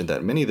 he mentioned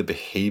that many of the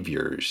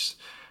behaviors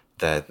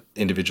that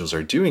individuals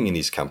are doing in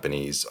these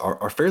companies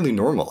are fairly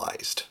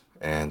normalized,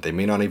 and they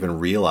may not even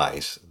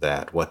realize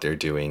that what they're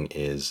doing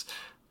is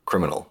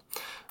criminal.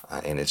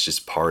 And it's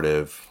just part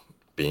of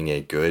being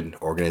a good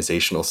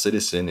organizational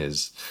citizen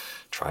is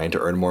trying to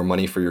earn more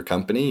money for your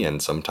company,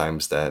 and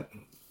sometimes that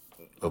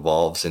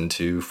evolves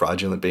into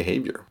fraudulent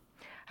behavior.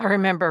 I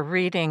remember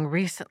reading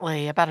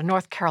recently about a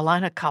North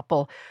Carolina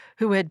couple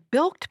who had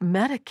bilked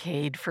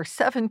Medicaid for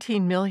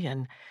 $17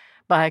 million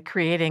by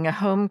creating a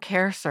home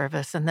care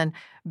service and then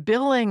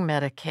billing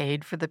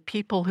Medicaid for the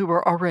people who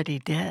were already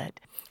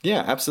dead.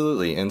 Yeah,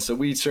 absolutely. And so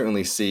we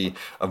certainly see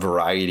a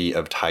variety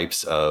of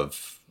types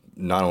of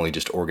not only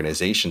just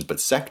organizations, but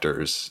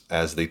sectors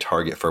as the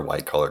target for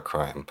white-collar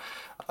crime.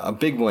 A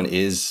big one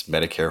is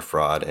Medicare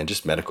fraud and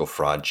just medical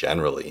fraud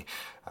generally.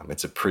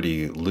 It's a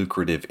pretty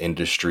lucrative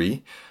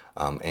industry.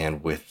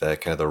 And with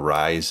kind of the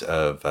rise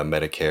of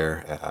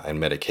Medicare and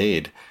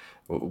Medicaid,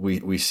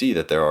 we see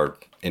that there are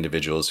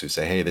individuals who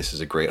say, hey, this is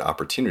a great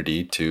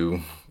opportunity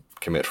to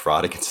commit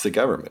fraud against the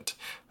government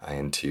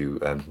and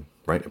to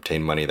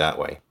obtain money that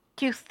way.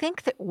 Do you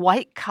think that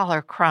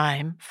white-collar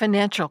crime,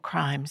 financial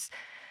crimes,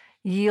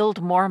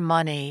 yield more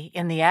money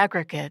in the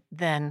aggregate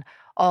than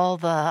all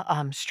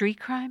the street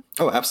crime?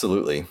 Oh,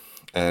 absolutely.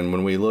 And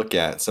when we look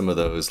at some of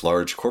those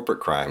large corporate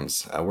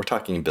crimes, we're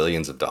talking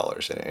billions of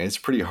dollars. And it's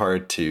pretty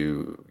hard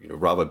to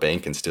rob a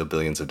bank and steal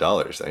billions of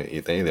dollars.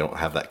 They don't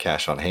have that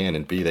cash on hand,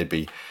 and B, they'd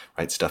be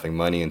stuffing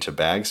money into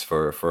bags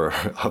for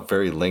a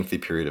very lengthy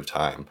period of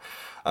time.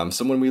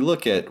 So when we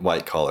look at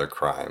white-collar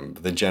crime,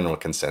 the general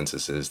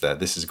consensus is that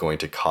this is going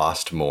to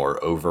cost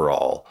more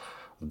overall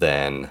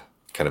than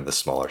kind of the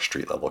smaller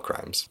street-level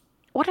crimes.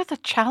 What are the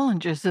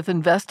challenges of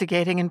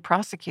investigating and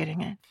prosecuting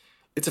it?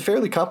 It's a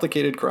fairly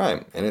complicated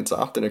crime, and it's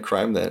often a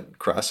crime that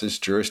crosses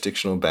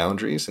jurisdictional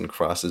boundaries and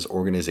crosses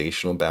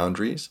organizational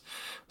boundaries.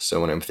 So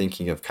when I'm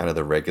thinking of kind of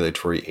the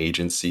regulatory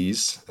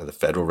agencies, the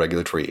federal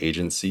regulatory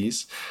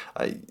agencies,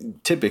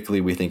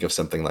 typically we think of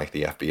something like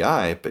the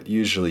FBI, but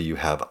usually you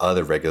have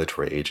other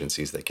regulatory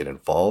agencies that get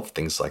involved,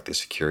 things like the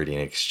Security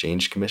and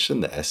Exchange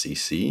Commission, the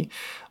SEC,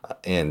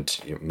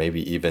 and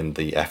maybe even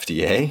the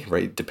FDA,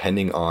 right,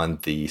 depending on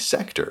the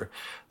sector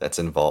that's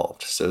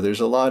involved. So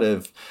there's a lot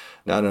of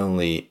not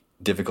only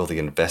difficulty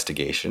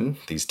investigation.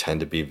 These tend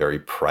to be very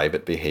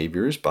private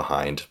behaviors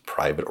behind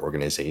private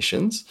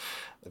organizations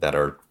that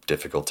are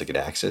difficult to get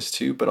access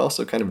to, but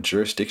also kind of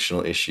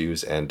jurisdictional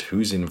issues and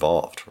who's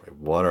involved. Right?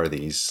 What are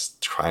these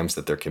crimes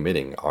that they're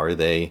committing? Are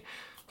they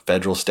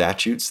federal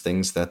statutes,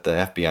 things that the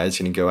FBI is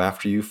going to go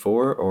after you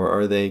for, or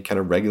are they kind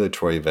of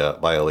regulatory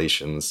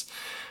violations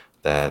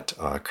that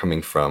are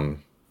coming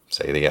from,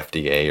 say, the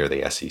FDA or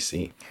the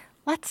SEC?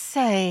 Let's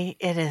say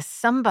it is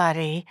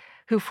somebody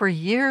who for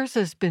years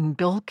has been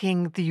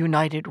bilking the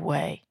United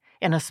Way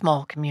in a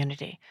small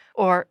community,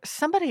 or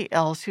somebody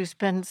else who's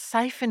been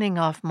siphoning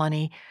off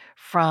money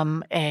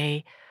from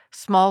a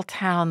small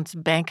town's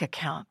bank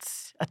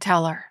accounts, a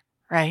teller,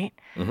 right?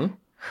 Mm-hmm.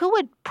 Who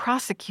would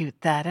prosecute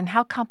that, and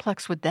how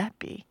complex would that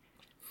be?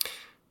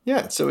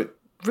 Yeah, so it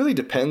really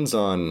depends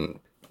on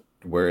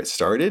where it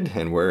started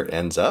and where it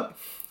ends up.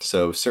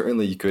 So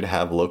certainly you could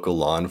have local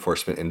law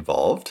enforcement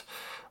involved.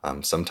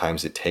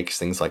 Sometimes it takes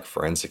things like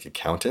forensic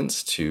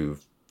accountants to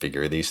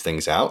figure these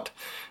things out,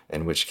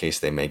 in which case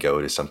they may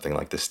go to something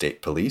like the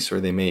state police, or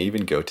they may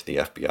even go to the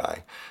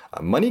FBI.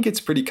 Money gets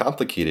pretty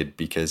complicated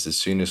because as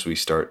soon as we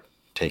start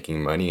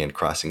taking money and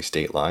crossing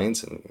state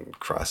lines and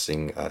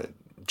crossing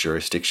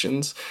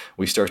jurisdictions,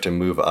 we start to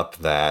move up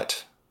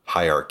that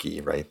hierarchy,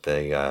 right?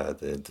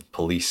 The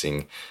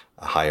policing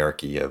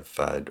hierarchy of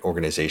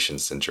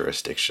organizations and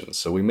jurisdictions.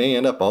 So we may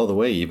end up all the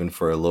way, even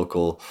for a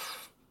local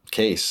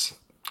case,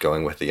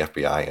 going with the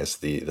FBI as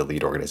the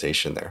lead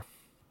organization there.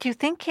 Do you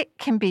think it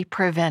can be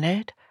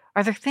prevented?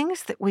 Are there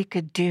things that we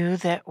could do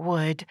that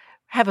would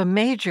have a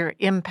major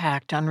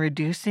impact on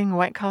reducing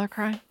white-collar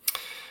crime?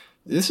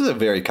 This is a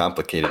very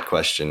complicated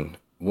question.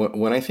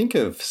 When I think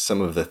of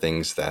some of the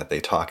things that they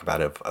talk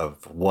about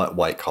of what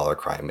white-collar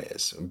crime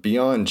is,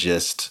 beyond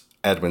just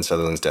Edwin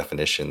Sutherland's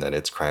definition that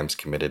it's crimes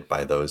committed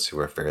by those who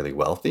are fairly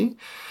wealthy,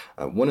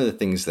 one of the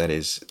things that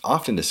is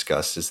often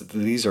discussed is that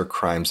these are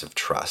crimes of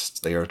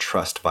trust. They are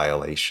trust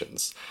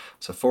violations.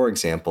 So, for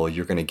example,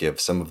 you're going to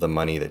give some of the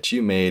money that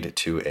you made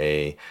to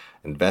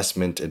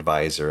investment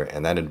advisor,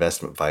 and that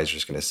investment advisor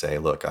is going to say,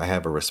 look, I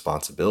have a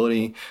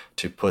responsibility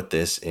to put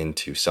this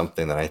into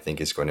something that I think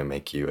is going to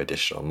make you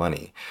additional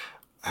money.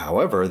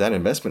 However, that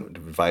investment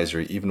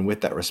advisor, even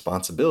with that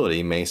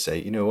responsibility, may say,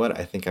 you know what,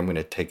 I think I'm going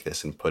to take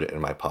this and put it in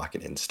my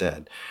pocket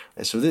instead.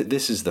 And so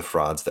this is the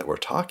frauds that we're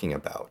talking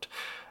about.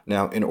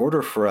 Now, in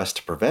order for us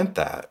to prevent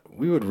that,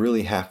 we would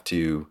really have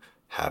to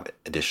have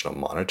additional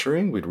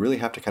monitoring. We'd really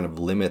have to kind of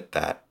limit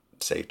that,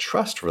 say,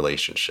 trust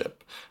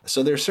relationship.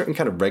 So there are certain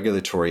kind of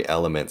regulatory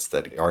elements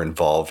that are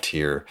involved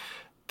here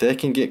that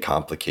can get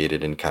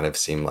complicated and kind of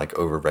seem like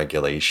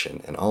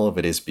overregulation. And all of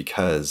it is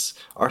because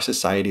our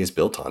society is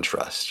built on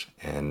trust,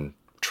 and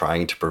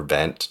trying to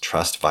prevent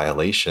trust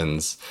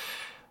violations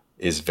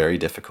is very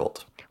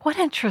difficult. What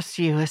interests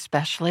you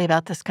especially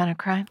about this kind of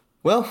crime?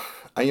 Well,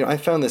 I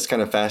found this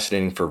kind of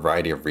fascinating for a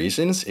variety of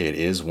reasons. It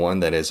is one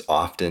that is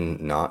often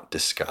not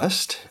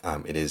discussed.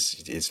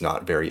 It's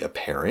not very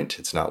apparent.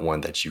 It's not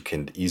one that you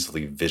can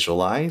easily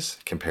visualize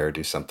compared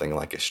to something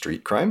like a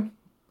street crime.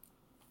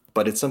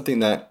 But it's something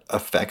that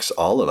affects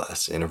all of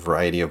us in a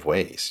variety of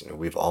ways.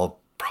 We've all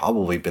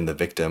probably been the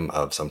victim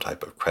of some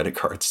type of credit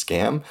card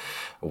scam.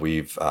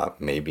 We've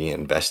maybe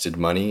invested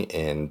money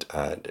in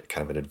kind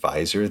of an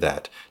advisor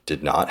that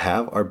did not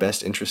have our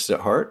best interests at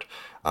heart.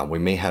 We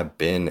may have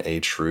been a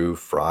true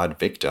fraud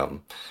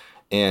victim.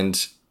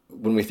 And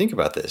when we think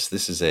about this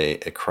is a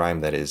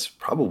crime that is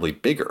probably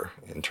bigger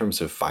in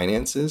terms of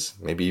finances,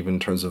 maybe even in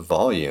terms of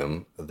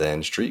volume,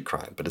 than street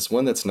crime. But it's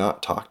one that's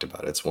not talked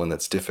about. It's one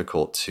that's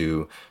difficult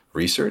to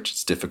research.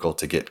 It's difficult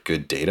to get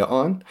good data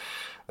on.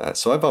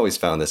 So I've always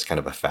found this kind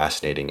of a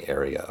fascinating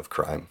area of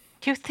crime.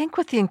 Do you think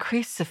with the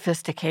increased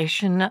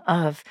sophistication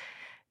of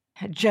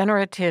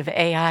generative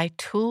AI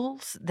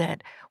tools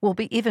that we'll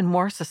be even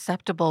more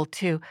susceptible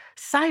to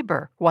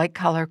cyber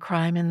white-collar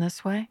crime in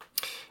this way?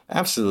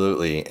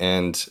 Absolutely.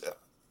 And,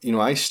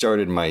 I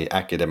started my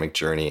academic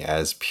journey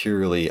as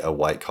purely a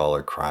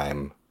white-collar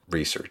crime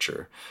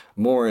researcher.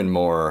 More and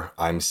more,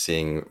 I'm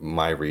seeing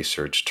my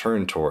research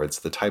turn towards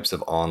the types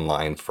of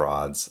online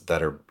frauds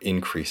that are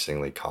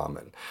increasingly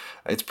common.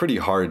 It's pretty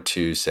hard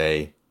to,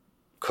 say,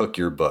 cook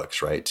your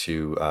books, right?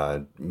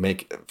 To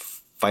make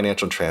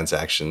financial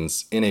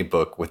transactions in a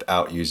book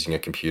without using a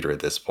computer at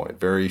this point.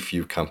 Very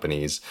few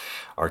companies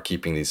are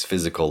keeping these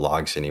physical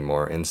logs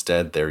anymore.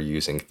 Instead, they're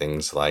using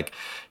things like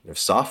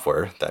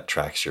software that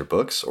tracks your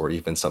books, or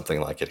even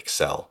something like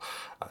Excel.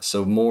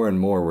 So more and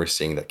more, we're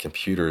seeing that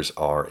computers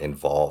are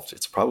involved.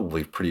 It's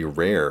probably pretty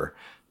rare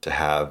to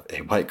have a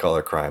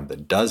white-collar crime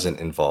that doesn't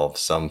involve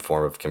some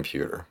form of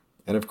computer.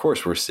 And of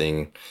course, we're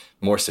seeing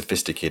more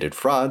sophisticated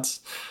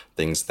frauds,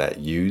 things that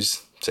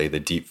use, say, the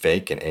deep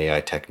fake and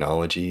AI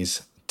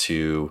technologies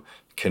to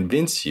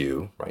convince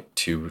you, right,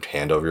 to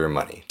hand over your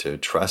money, to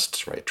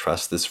trust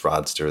this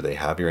fraudster. They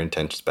have your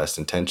best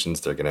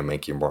intentions. They're going to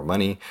make you more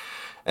money.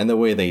 And the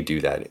way they do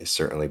that is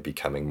certainly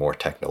becoming more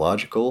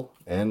technological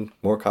and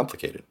more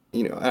complicated.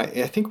 I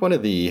think one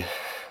of the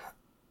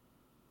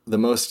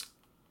most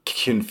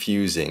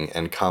confusing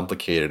and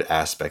complicated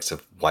aspects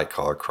of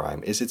white-collar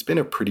crime is it's been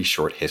a pretty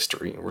short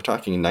history. We're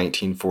talking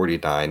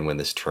 1949 when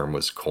this term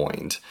was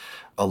coined.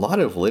 A lot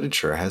of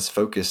literature has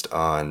focused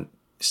on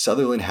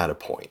Sutherland had a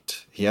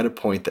point. He had a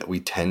point that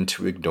we tend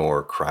to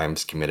ignore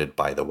crimes committed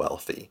by the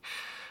wealthy.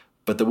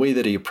 But the way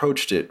that he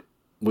approached it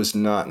was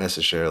not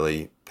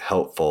necessarily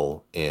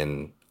helpful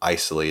in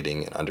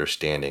isolating and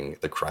understanding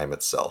the crime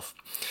itself.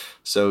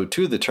 So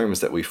two of the terms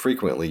that we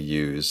frequently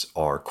use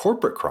are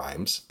corporate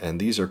crimes, and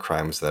these are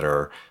crimes that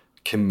are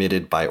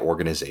committed by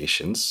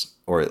organizations,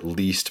 or at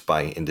least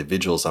by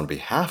individuals on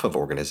behalf of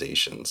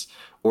organizations,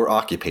 or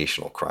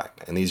occupational crime.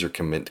 And these are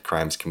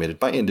crimes committed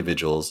by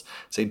individuals,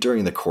 say,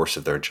 during the course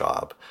of their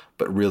job,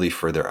 but really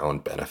for their own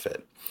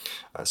benefit.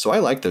 So I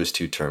like those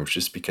two terms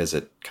just because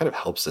it kind of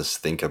helps us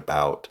think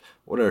about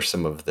what are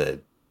some of the,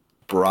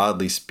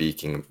 broadly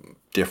speaking,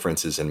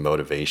 differences in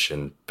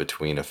motivation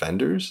between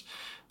offenders,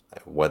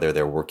 whether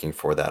they're working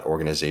for that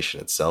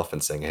organization itself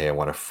and saying, hey, I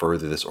want to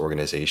further this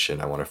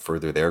organization, I want to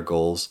further their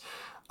goals.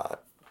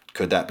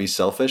 Could that be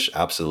selfish?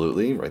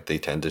 Absolutely, right? They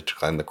tend to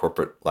climb the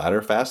corporate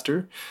ladder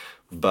faster.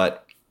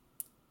 But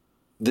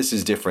this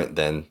is different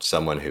than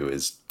someone who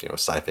is,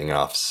 siphoning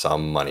off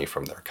some money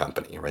from their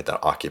company, right?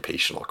 That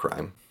occupational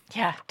crime.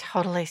 Yeah,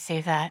 totally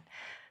see that.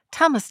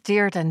 Thomas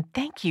Dearden,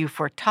 thank you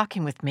for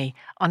talking with me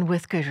on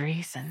With Good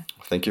Reason.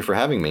 Thank you for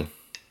having me.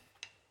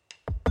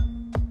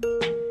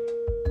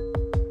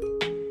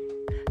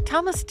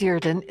 Thomas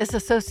Dearden is a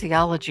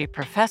sociology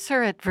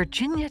professor at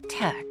Virginia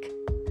Tech.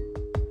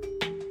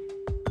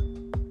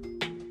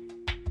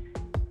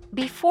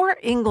 Before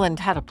England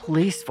had a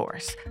police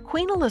force,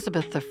 Queen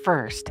Elizabeth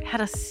I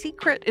had a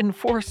secret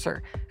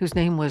enforcer whose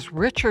name was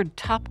Richard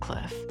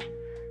Topcliffe.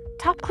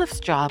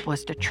 Topcliffe's job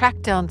was to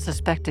track down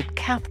suspected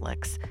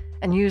Catholics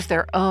and use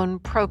their own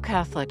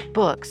pro-Catholic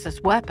books as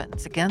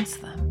weapons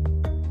against them.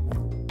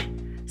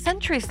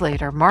 Centuries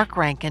later, Mark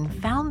Rankin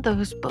found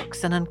those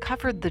books and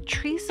uncovered the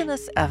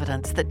treasonous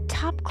evidence that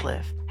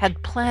Topcliffe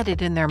had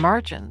planted in their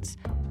margins.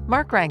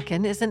 Mark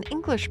Rankin is an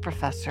English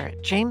professor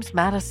at James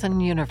Madison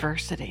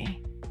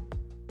University.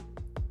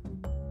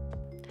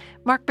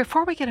 Mark,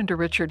 before we get into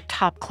Richard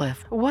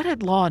Topcliffe, what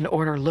did law and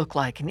order look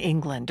like in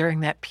England during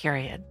that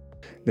period?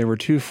 There were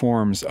two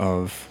forms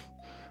of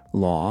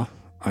law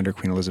under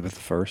Queen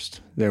Elizabeth I.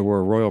 There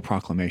were royal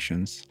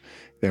proclamations.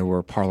 There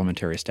were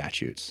parliamentary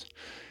statutes.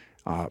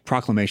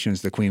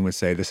 Proclamations, the Queen would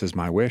say, "This is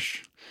my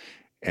wish,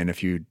 and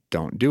if you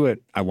don't do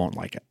it, I won't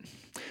like it."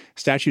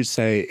 Statutes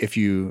say, if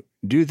you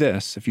do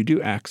this, if you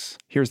do X,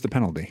 here's the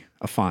penalty,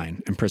 a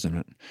fine,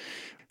 imprisonment.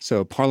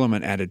 So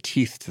Parliament added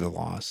teeth to the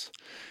laws.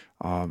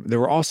 There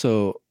were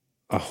also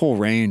a whole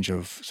range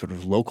of sort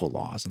of local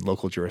laws and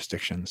local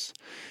jurisdictions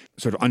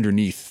sort of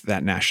underneath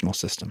that national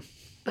system.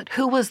 But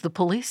who was the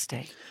police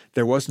state?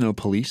 There was no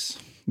police.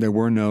 There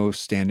were no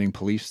standing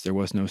police. There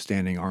was no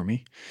standing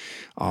army.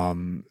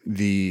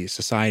 The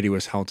society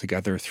was held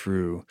together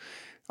through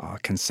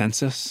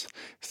consensus,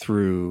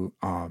 through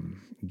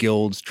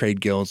guilds,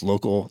 trade guilds,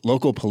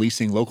 local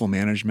policing, local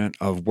management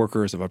of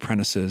workers, of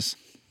apprentices.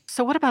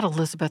 So what about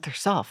Elizabeth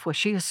herself? Was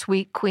she a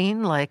sweet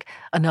queen like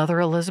another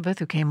Elizabeth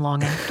who came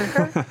long after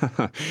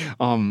her?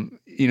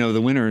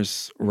 The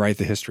winners write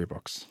the history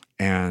books.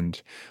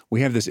 And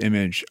we have this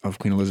image of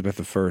Queen Elizabeth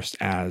I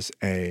as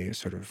a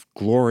sort of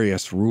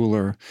glorious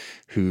ruler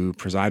who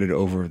presided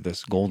over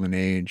this golden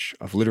age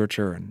of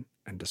literature and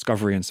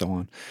discovery and so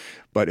on.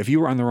 But if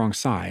you were on the wrong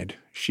side,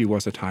 she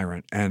was a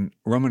tyrant. And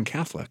Roman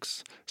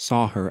Catholics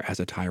saw her as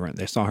a tyrant.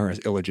 They saw her as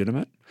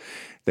illegitimate.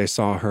 They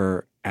saw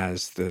her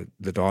as the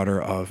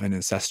daughter of an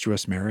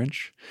incestuous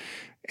marriage.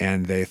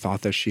 And they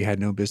thought that she had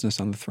no business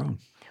on the throne.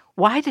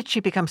 Why did she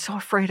become so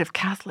afraid of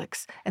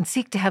Catholics and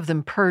seek to have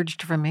them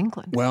purged from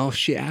England? Well,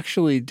 she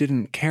actually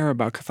didn't care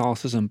about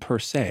Catholicism per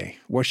se.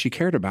 What she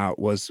cared about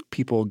was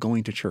people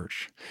going to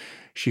church.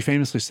 She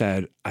famously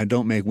said, "I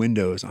don't make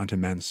windows onto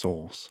men's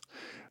souls."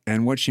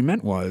 And what she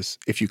meant was,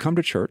 if you come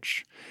to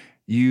church,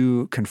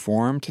 you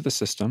conform to the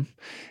system.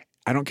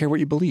 I don't care what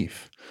you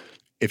believe.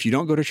 If you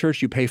don't go to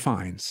church, you pay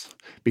fines,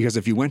 because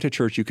if you went to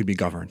church, you could be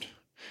governed.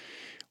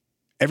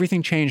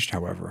 Everything changed,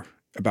 however,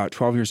 about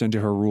 12 years into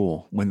her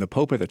rule, when the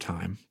Pope at the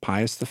time,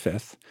 Pius V,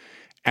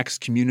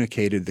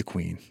 excommunicated the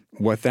Queen.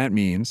 What that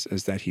means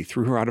is that he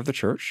threw her out of the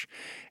church,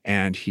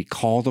 and he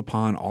called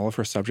upon all of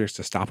her subjects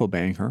to stop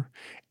obeying her,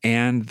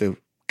 and the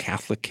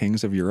Catholic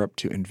kings of Europe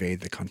to invade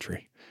the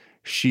country.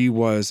 She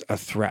was a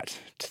threat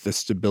to the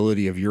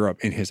stability of Europe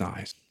in his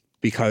eyes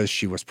because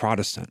she was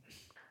Protestant.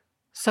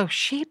 So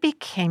she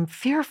became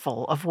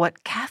fearful of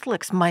what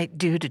Catholics might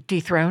do to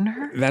dethrone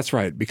her? That's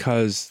right,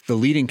 because the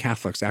leading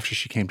Catholics, after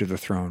she came to the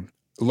throne,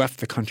 left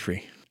the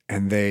country,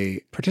 and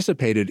they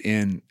participated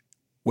in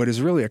what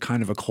is really a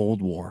kind of a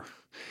Cold War.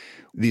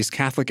 These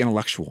Catholic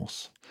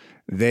intellectuals,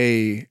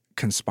 they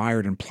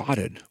conspired and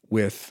plotted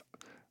with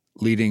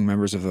leading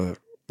members of the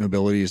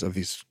nobilities of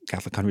these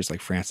Catholic countries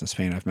like France and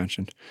Spain, I've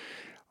mentioned,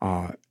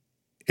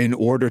 in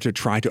order to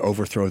try to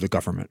overthrow the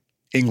government,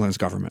 England's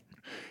government.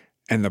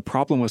 And the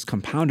problem was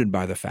compounded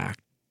by the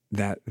fact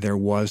that there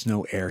was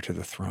no heir to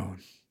the throne.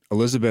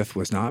 Elizabeth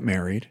was not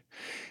married.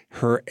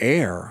 Her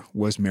heir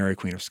was Mary,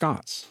 Queen of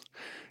Scots,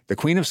 the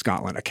Queen of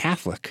Scotland, a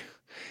Catholic.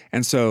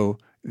 And so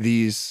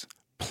these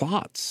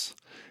plots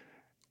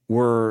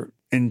were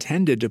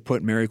intended to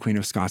put Mary, Queen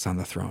of Scots on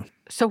the throne.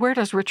 So where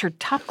does Richard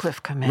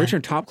Topcliffe come in?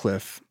 Richard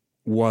Topcliffe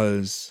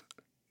was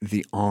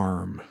the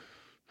arm.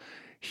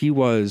 He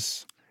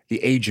was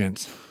the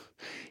agent.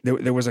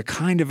 There was a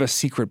kind of a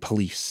secret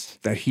police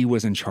that he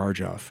was in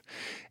charge of.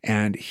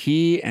 And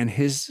he and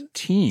his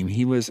team,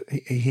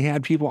 he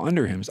had people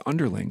under him, his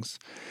underlings.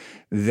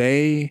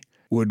 They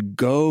would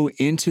go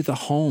into the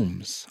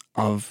homes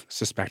of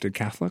suspected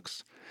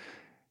Catholics,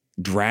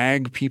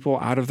 drag people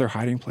out of their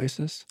hiding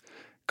places,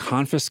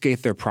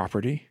 confiscate their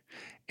property,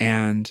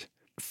 and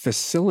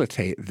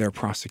facilitate their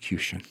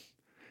prosecution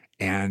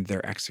and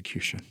their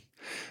execution.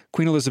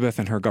 Queen Elizabeth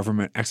and her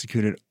government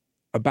executed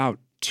about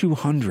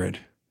 200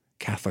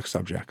 Catholic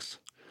subjects.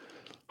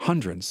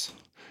 Hundreds,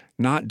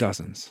 not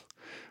dozens.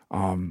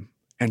 And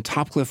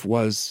Topcliffe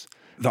was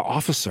the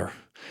officer.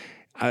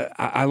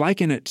 I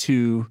liken it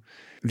to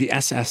the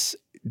SS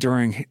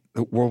during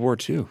World War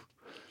II.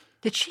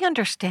 Did she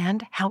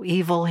understand how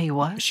evil he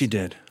was? She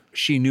did.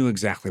 She knew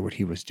exactly what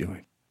he was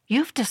doing.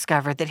 You've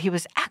discovered that he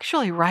was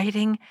actually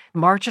writing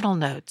marginal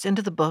notes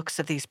into the books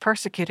of these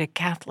persecuted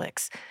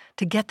Catholics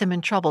to get them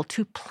in trouble,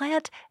 to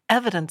plant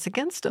evidence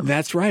against them.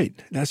 That's right.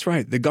 That's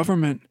right. The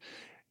government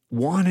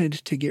wanted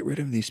to get rid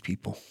of these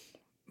people,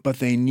 but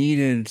they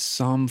needed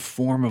some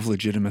form of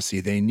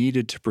legitimacy. They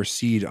needed to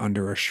proceed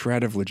under a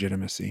shred of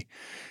legitimacy,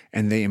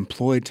 and they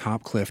employed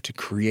Topcliffe to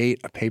create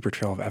a paper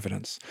trail of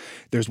evidence.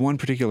 There's one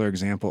particular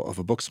example of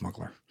a book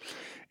smuggler,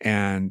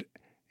 and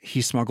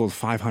he smuggled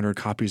 500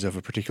 copies of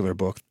a particular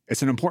book.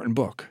 It's an important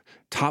book.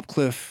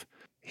 Topcliffe,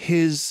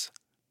 his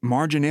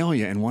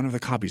marginalia in one of the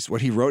copies,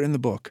 what he wrote in the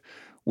book,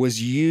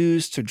 was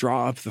used to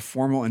draw up the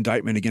formal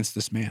indictment against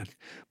this man.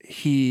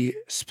 He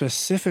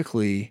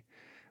specifically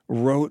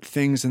wrote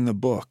things in the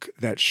book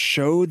that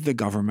showed the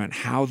government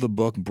how the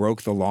book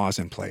broke the laws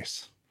in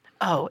place.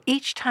 Oh,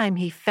 each time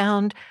he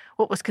found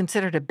what was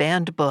considered a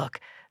banned book,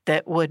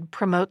 that would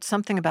promote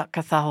something about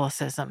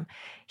Catholicism,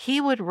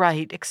 he would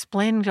write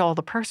explaining to all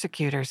the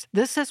persecutors,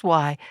 this is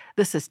why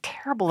this is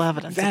terrible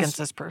evidence against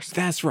this person.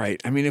 That's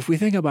right. I mean, if we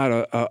think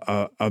about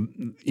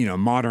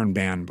modern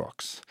ban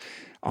books,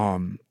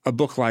 a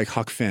book like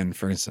Huck Finn,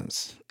 for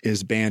instance,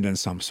 is banned in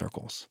some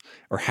circles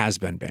or has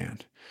been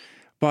banned.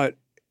 But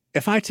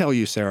if I tell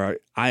you, Sarah,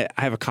 I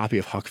have a copy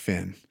of Huck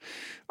Finn,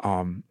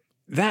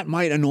 that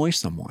might annoy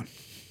someone,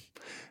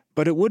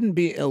 but it wouldn't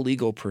be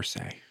illegal per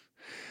se.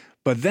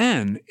 But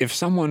then if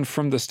someone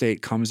from the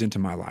state comes into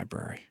my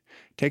library,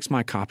 takes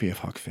my copy of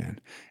Huck Finn,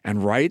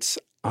 and writes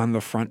on the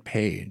front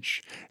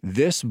page,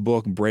 this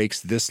book breaks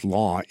this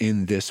law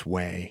in this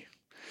way,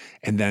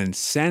 and then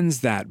sends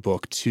that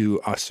book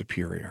to a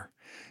superior,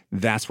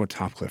 that's what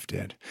Topcliffe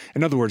did.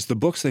 In other words, the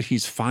books that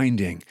he's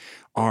finding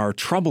are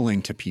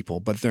troubling to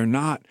people, but they're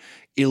not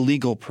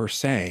illegal per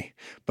se.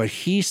 But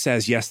he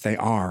says, yes, they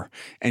are.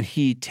 And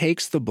he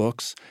takes the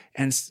books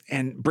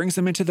and brings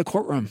them into the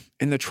courtroom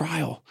in the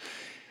trial.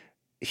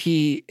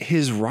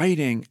 His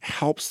writing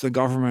helps the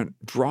government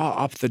draw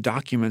up the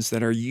documents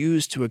that are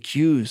used to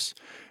accuse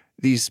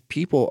these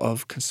people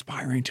of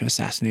conspiring to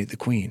assassinate the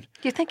Queen.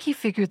 Do you think he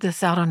figured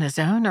this out on his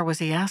own, or was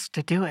he asked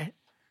to do it?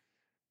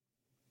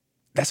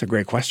 That's a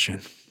great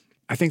question.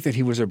 I think that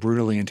he was a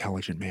brutally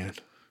intelligent man.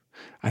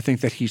 I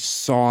think that he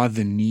saw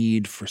the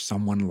need for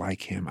someone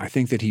like him. I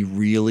think that he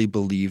really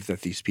believed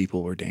that these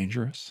people were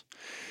dangerous.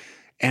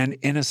 And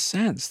in a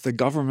sense, the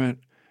government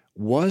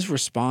was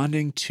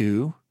responding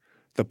to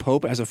the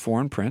Pope as a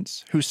foreign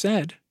prince who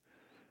said,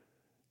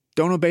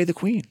 don't obey the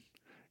Queen.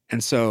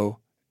 And so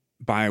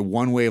by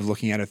one way of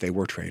looking at it, they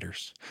were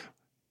traitors.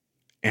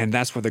 And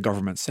that's what the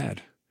government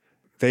said.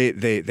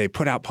 They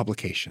put out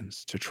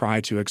publications to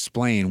try to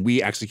explain,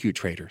 we execute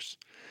traitors.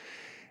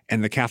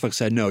 And the Catholics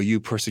said, no,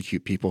 you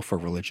persecute people for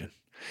religion.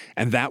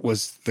 And that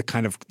was the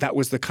kind of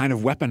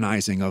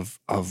weaponizing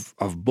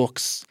of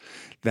books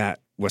that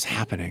was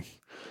happening.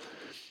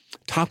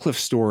 Topcliffe's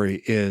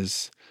story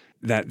is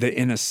that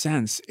in a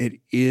sense, it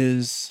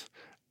is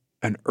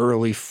an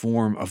early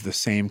form of the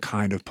same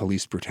kind of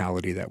police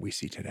brutality that we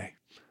see today.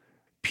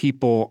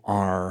 People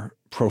are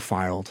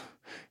profiled.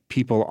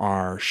 People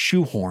are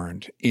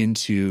shoehorned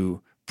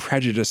into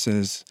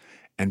prejudices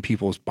and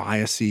people's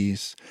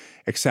biases,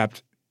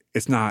 except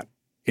it's not,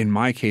 in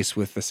my case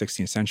with the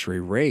 16th century,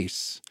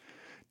 race.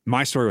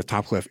 My story with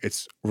Topcliffe,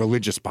 it's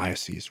religious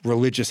biases,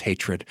 religious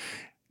hatred,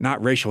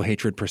 not racial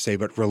hatred per se,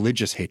 but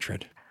religious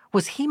hatred.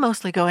 Was he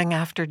mostly going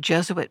after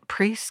Jesuit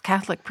priests,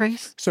 Catholic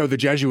priests? So the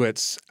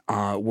Jesuits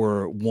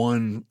were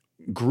one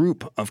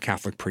group of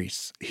Catholic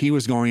priests. He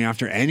was going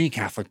after any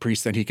Catholic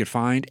priest that he could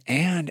find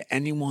and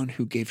anyone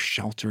who gave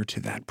shelter to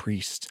that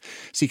priest.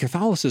 See,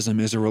 Catholicism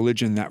is a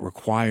religion that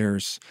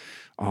requires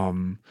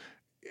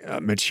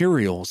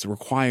materials,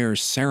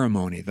 requires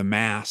ceremony, the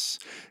Mass.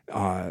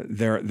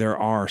 There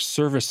are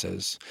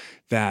services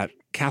that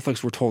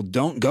Catholics were told,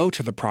 don't go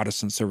to the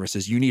Protestant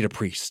services, you need a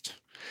priest.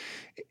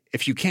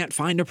 If you can't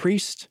find a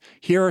priest,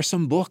 here are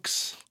some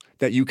books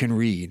that you can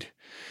read.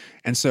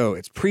 And so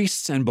it's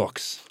priests and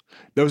books.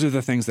 Those are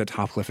the things that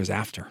Topcliffe is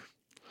after.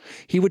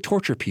 He would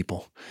torture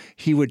people.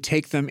 He would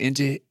take them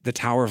into the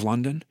Tower of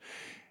London.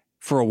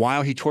 For a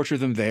while, he tortured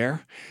them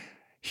there.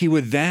 He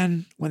would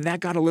then, when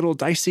that got a little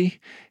dicey,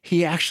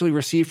 he actually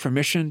received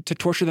permission to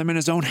torture them in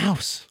his own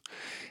house.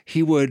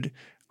 He would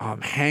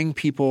hang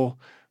people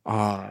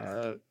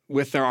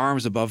with their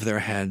arms above their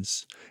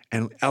heads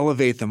and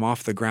elevate them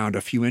off the ground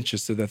a few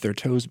inches so that their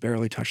toes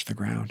barely touch the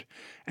ground.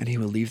 And he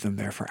would leave them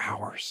there for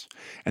hours.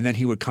 And then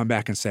he would come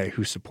back and say,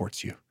 who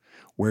supports you?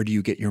 Where do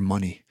you get your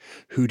money?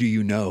 Who do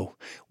you know?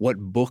 What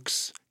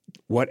books,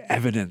 what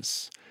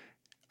evidence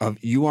of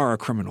you are a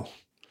criminal?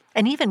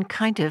 And even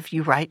kind of,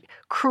 you write,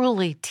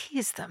 cruelly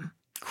tease them.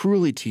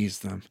 Cruelly tease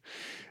them.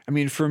 I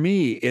mean, for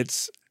me,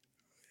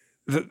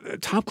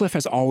 Topcliffe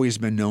has always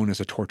been known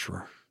as a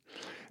torturer.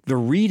 The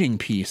reading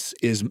piece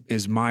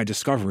is my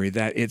discovery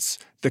that it's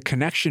the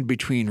connection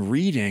between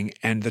reading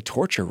and the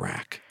torture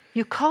rack.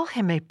 You call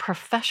him a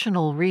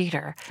professional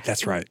reader.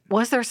 That's right.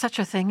 Was there such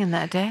a thing in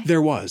that day?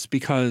 There was,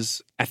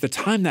 because at the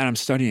time that I'm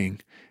studying,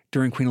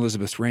 during Queen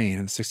Elizabeth's reign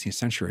in the 16th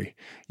century,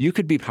 you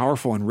could be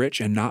powerful and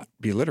rich and not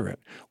be literate.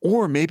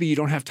 Or maybe you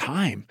don't have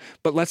time.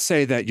 But let's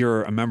say that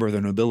you're a member of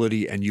the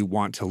nobility and you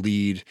want to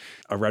lead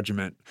a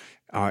regiment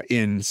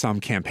in some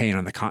campaign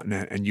on the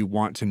continent, and you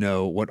want to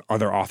know what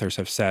other authors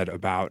have said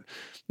about,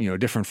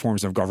 different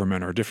forms of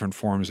government or different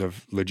forms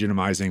of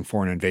legitimizing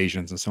foreign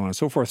invasions and so on and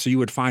so forth. So you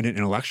would find an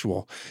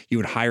intellectual. You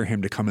would hire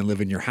him to come and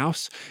live in your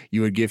house.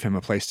 You would give him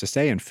a place to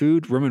stay and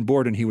food, room and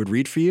board, and he would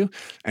read for you.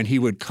 And he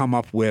would come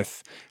up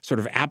with sort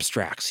of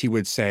abstracts. He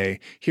would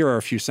say, here are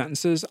a few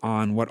sentences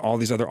on what all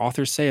these other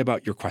authors say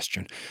about your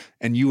question.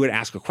 And you would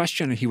ask a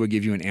question and he would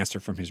give you an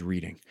answer from his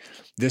reading.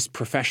 This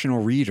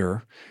professional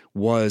reader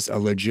was a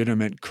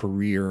legitimate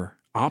career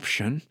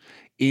option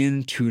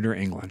in Tudor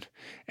England.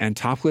 And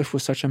Topcliffe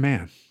was such a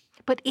man.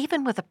 But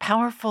even with a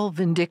powerful,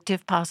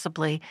 vindictive,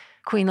 possibly,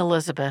 Queen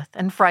Elizabeth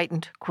and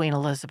frightened Queen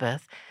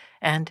Elizabeth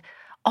and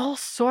all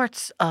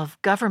sorts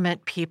of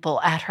government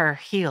people at her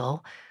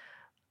heel,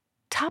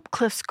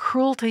 Topcliffe's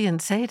cruelty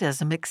and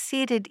sadism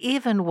exceeded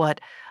even what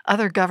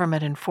other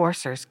government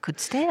enforcers could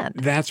stand.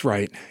 That's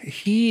right.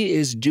 He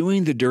is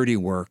doing the dirty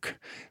work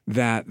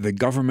that the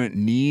government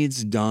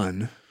needs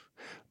done,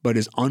 but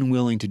is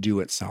unwilling to do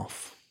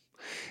itself.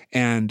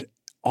 And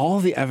all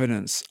the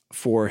evidence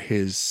for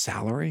his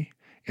salary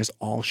is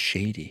all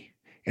shady.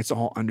 It's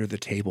all under the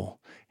table.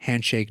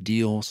 Handshake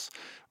deals,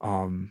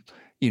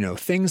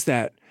 things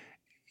that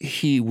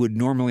he would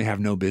normally have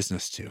no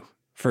business to.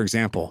 For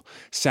example,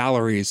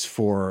 salaries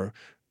for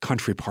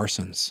country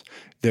parsons.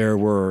 There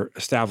were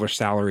established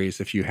salaries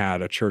if you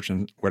had a church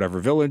in whatever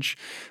village.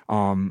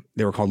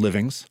 They were called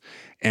livings.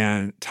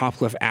 And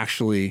Topcliffe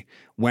actually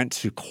went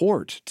to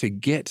court to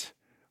get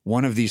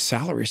one of these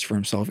salaries for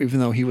himself, even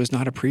though he was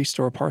not a priest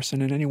or a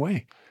parson in any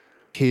way.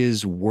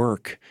 His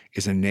work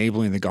is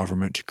enabling the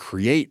government to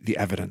create the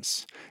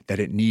evidence that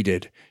it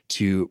needed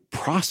to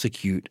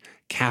prosecute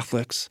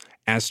Catholics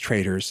as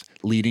traitors,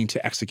 leading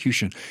to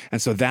execution.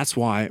 And so that's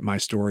why my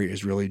story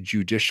is really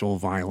judicial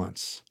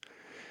violence.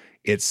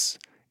 It's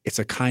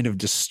a kind of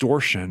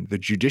distortion, the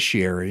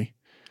judiciary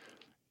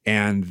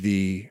and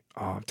the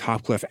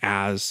Topcliffe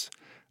as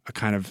a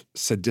kind of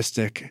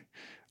sadistic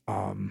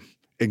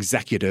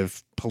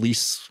executive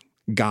police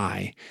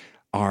guy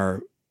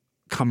are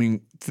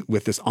coming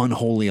with this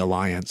unholy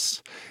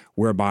alliance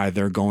whereby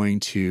they're going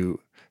to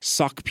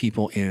suck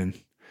people in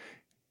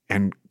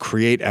and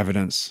create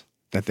evidence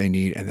that they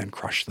need and then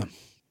crush them.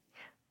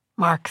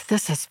 Mark,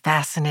 this is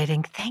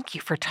fascinating. Thank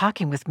you for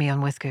talking with me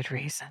on With Good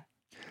Reason.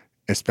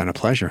 It's been a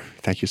pleasure.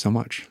 Thank you so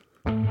much.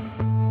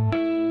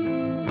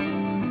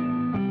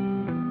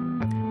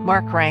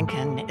 Mark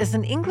Rankin is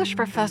an English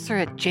professor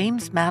at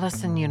James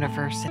Madison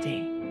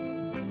University.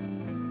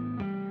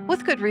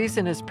 With Good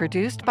Reason is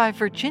produced by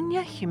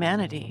Virginia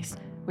Humanities,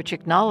 which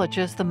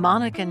acknowledges the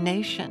Monacan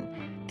Nation,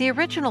 the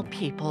original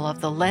people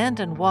of the land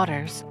and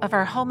waters of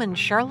our home in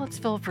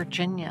Charlottesville,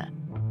 Virginia.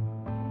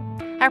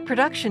 Our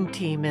production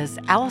team is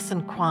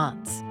Allison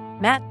Quantz,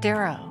 Matt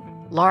Darrow,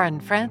 Lauren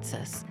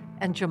Francis,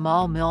 and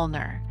Jamal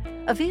Milner.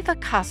 Aviva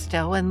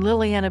Costo and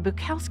Liliana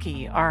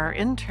Bukowski are our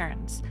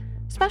interns.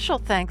 Special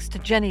thanks to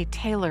Jenny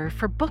Taylor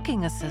for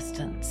booking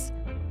assistance.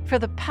 For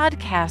the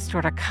podcast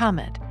or to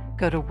comment,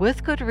 go to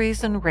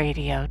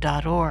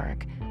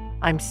withgoodreasonradio.org.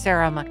 I'm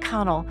Sarah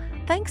McConnell.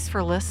 Thanks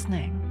for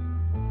listening.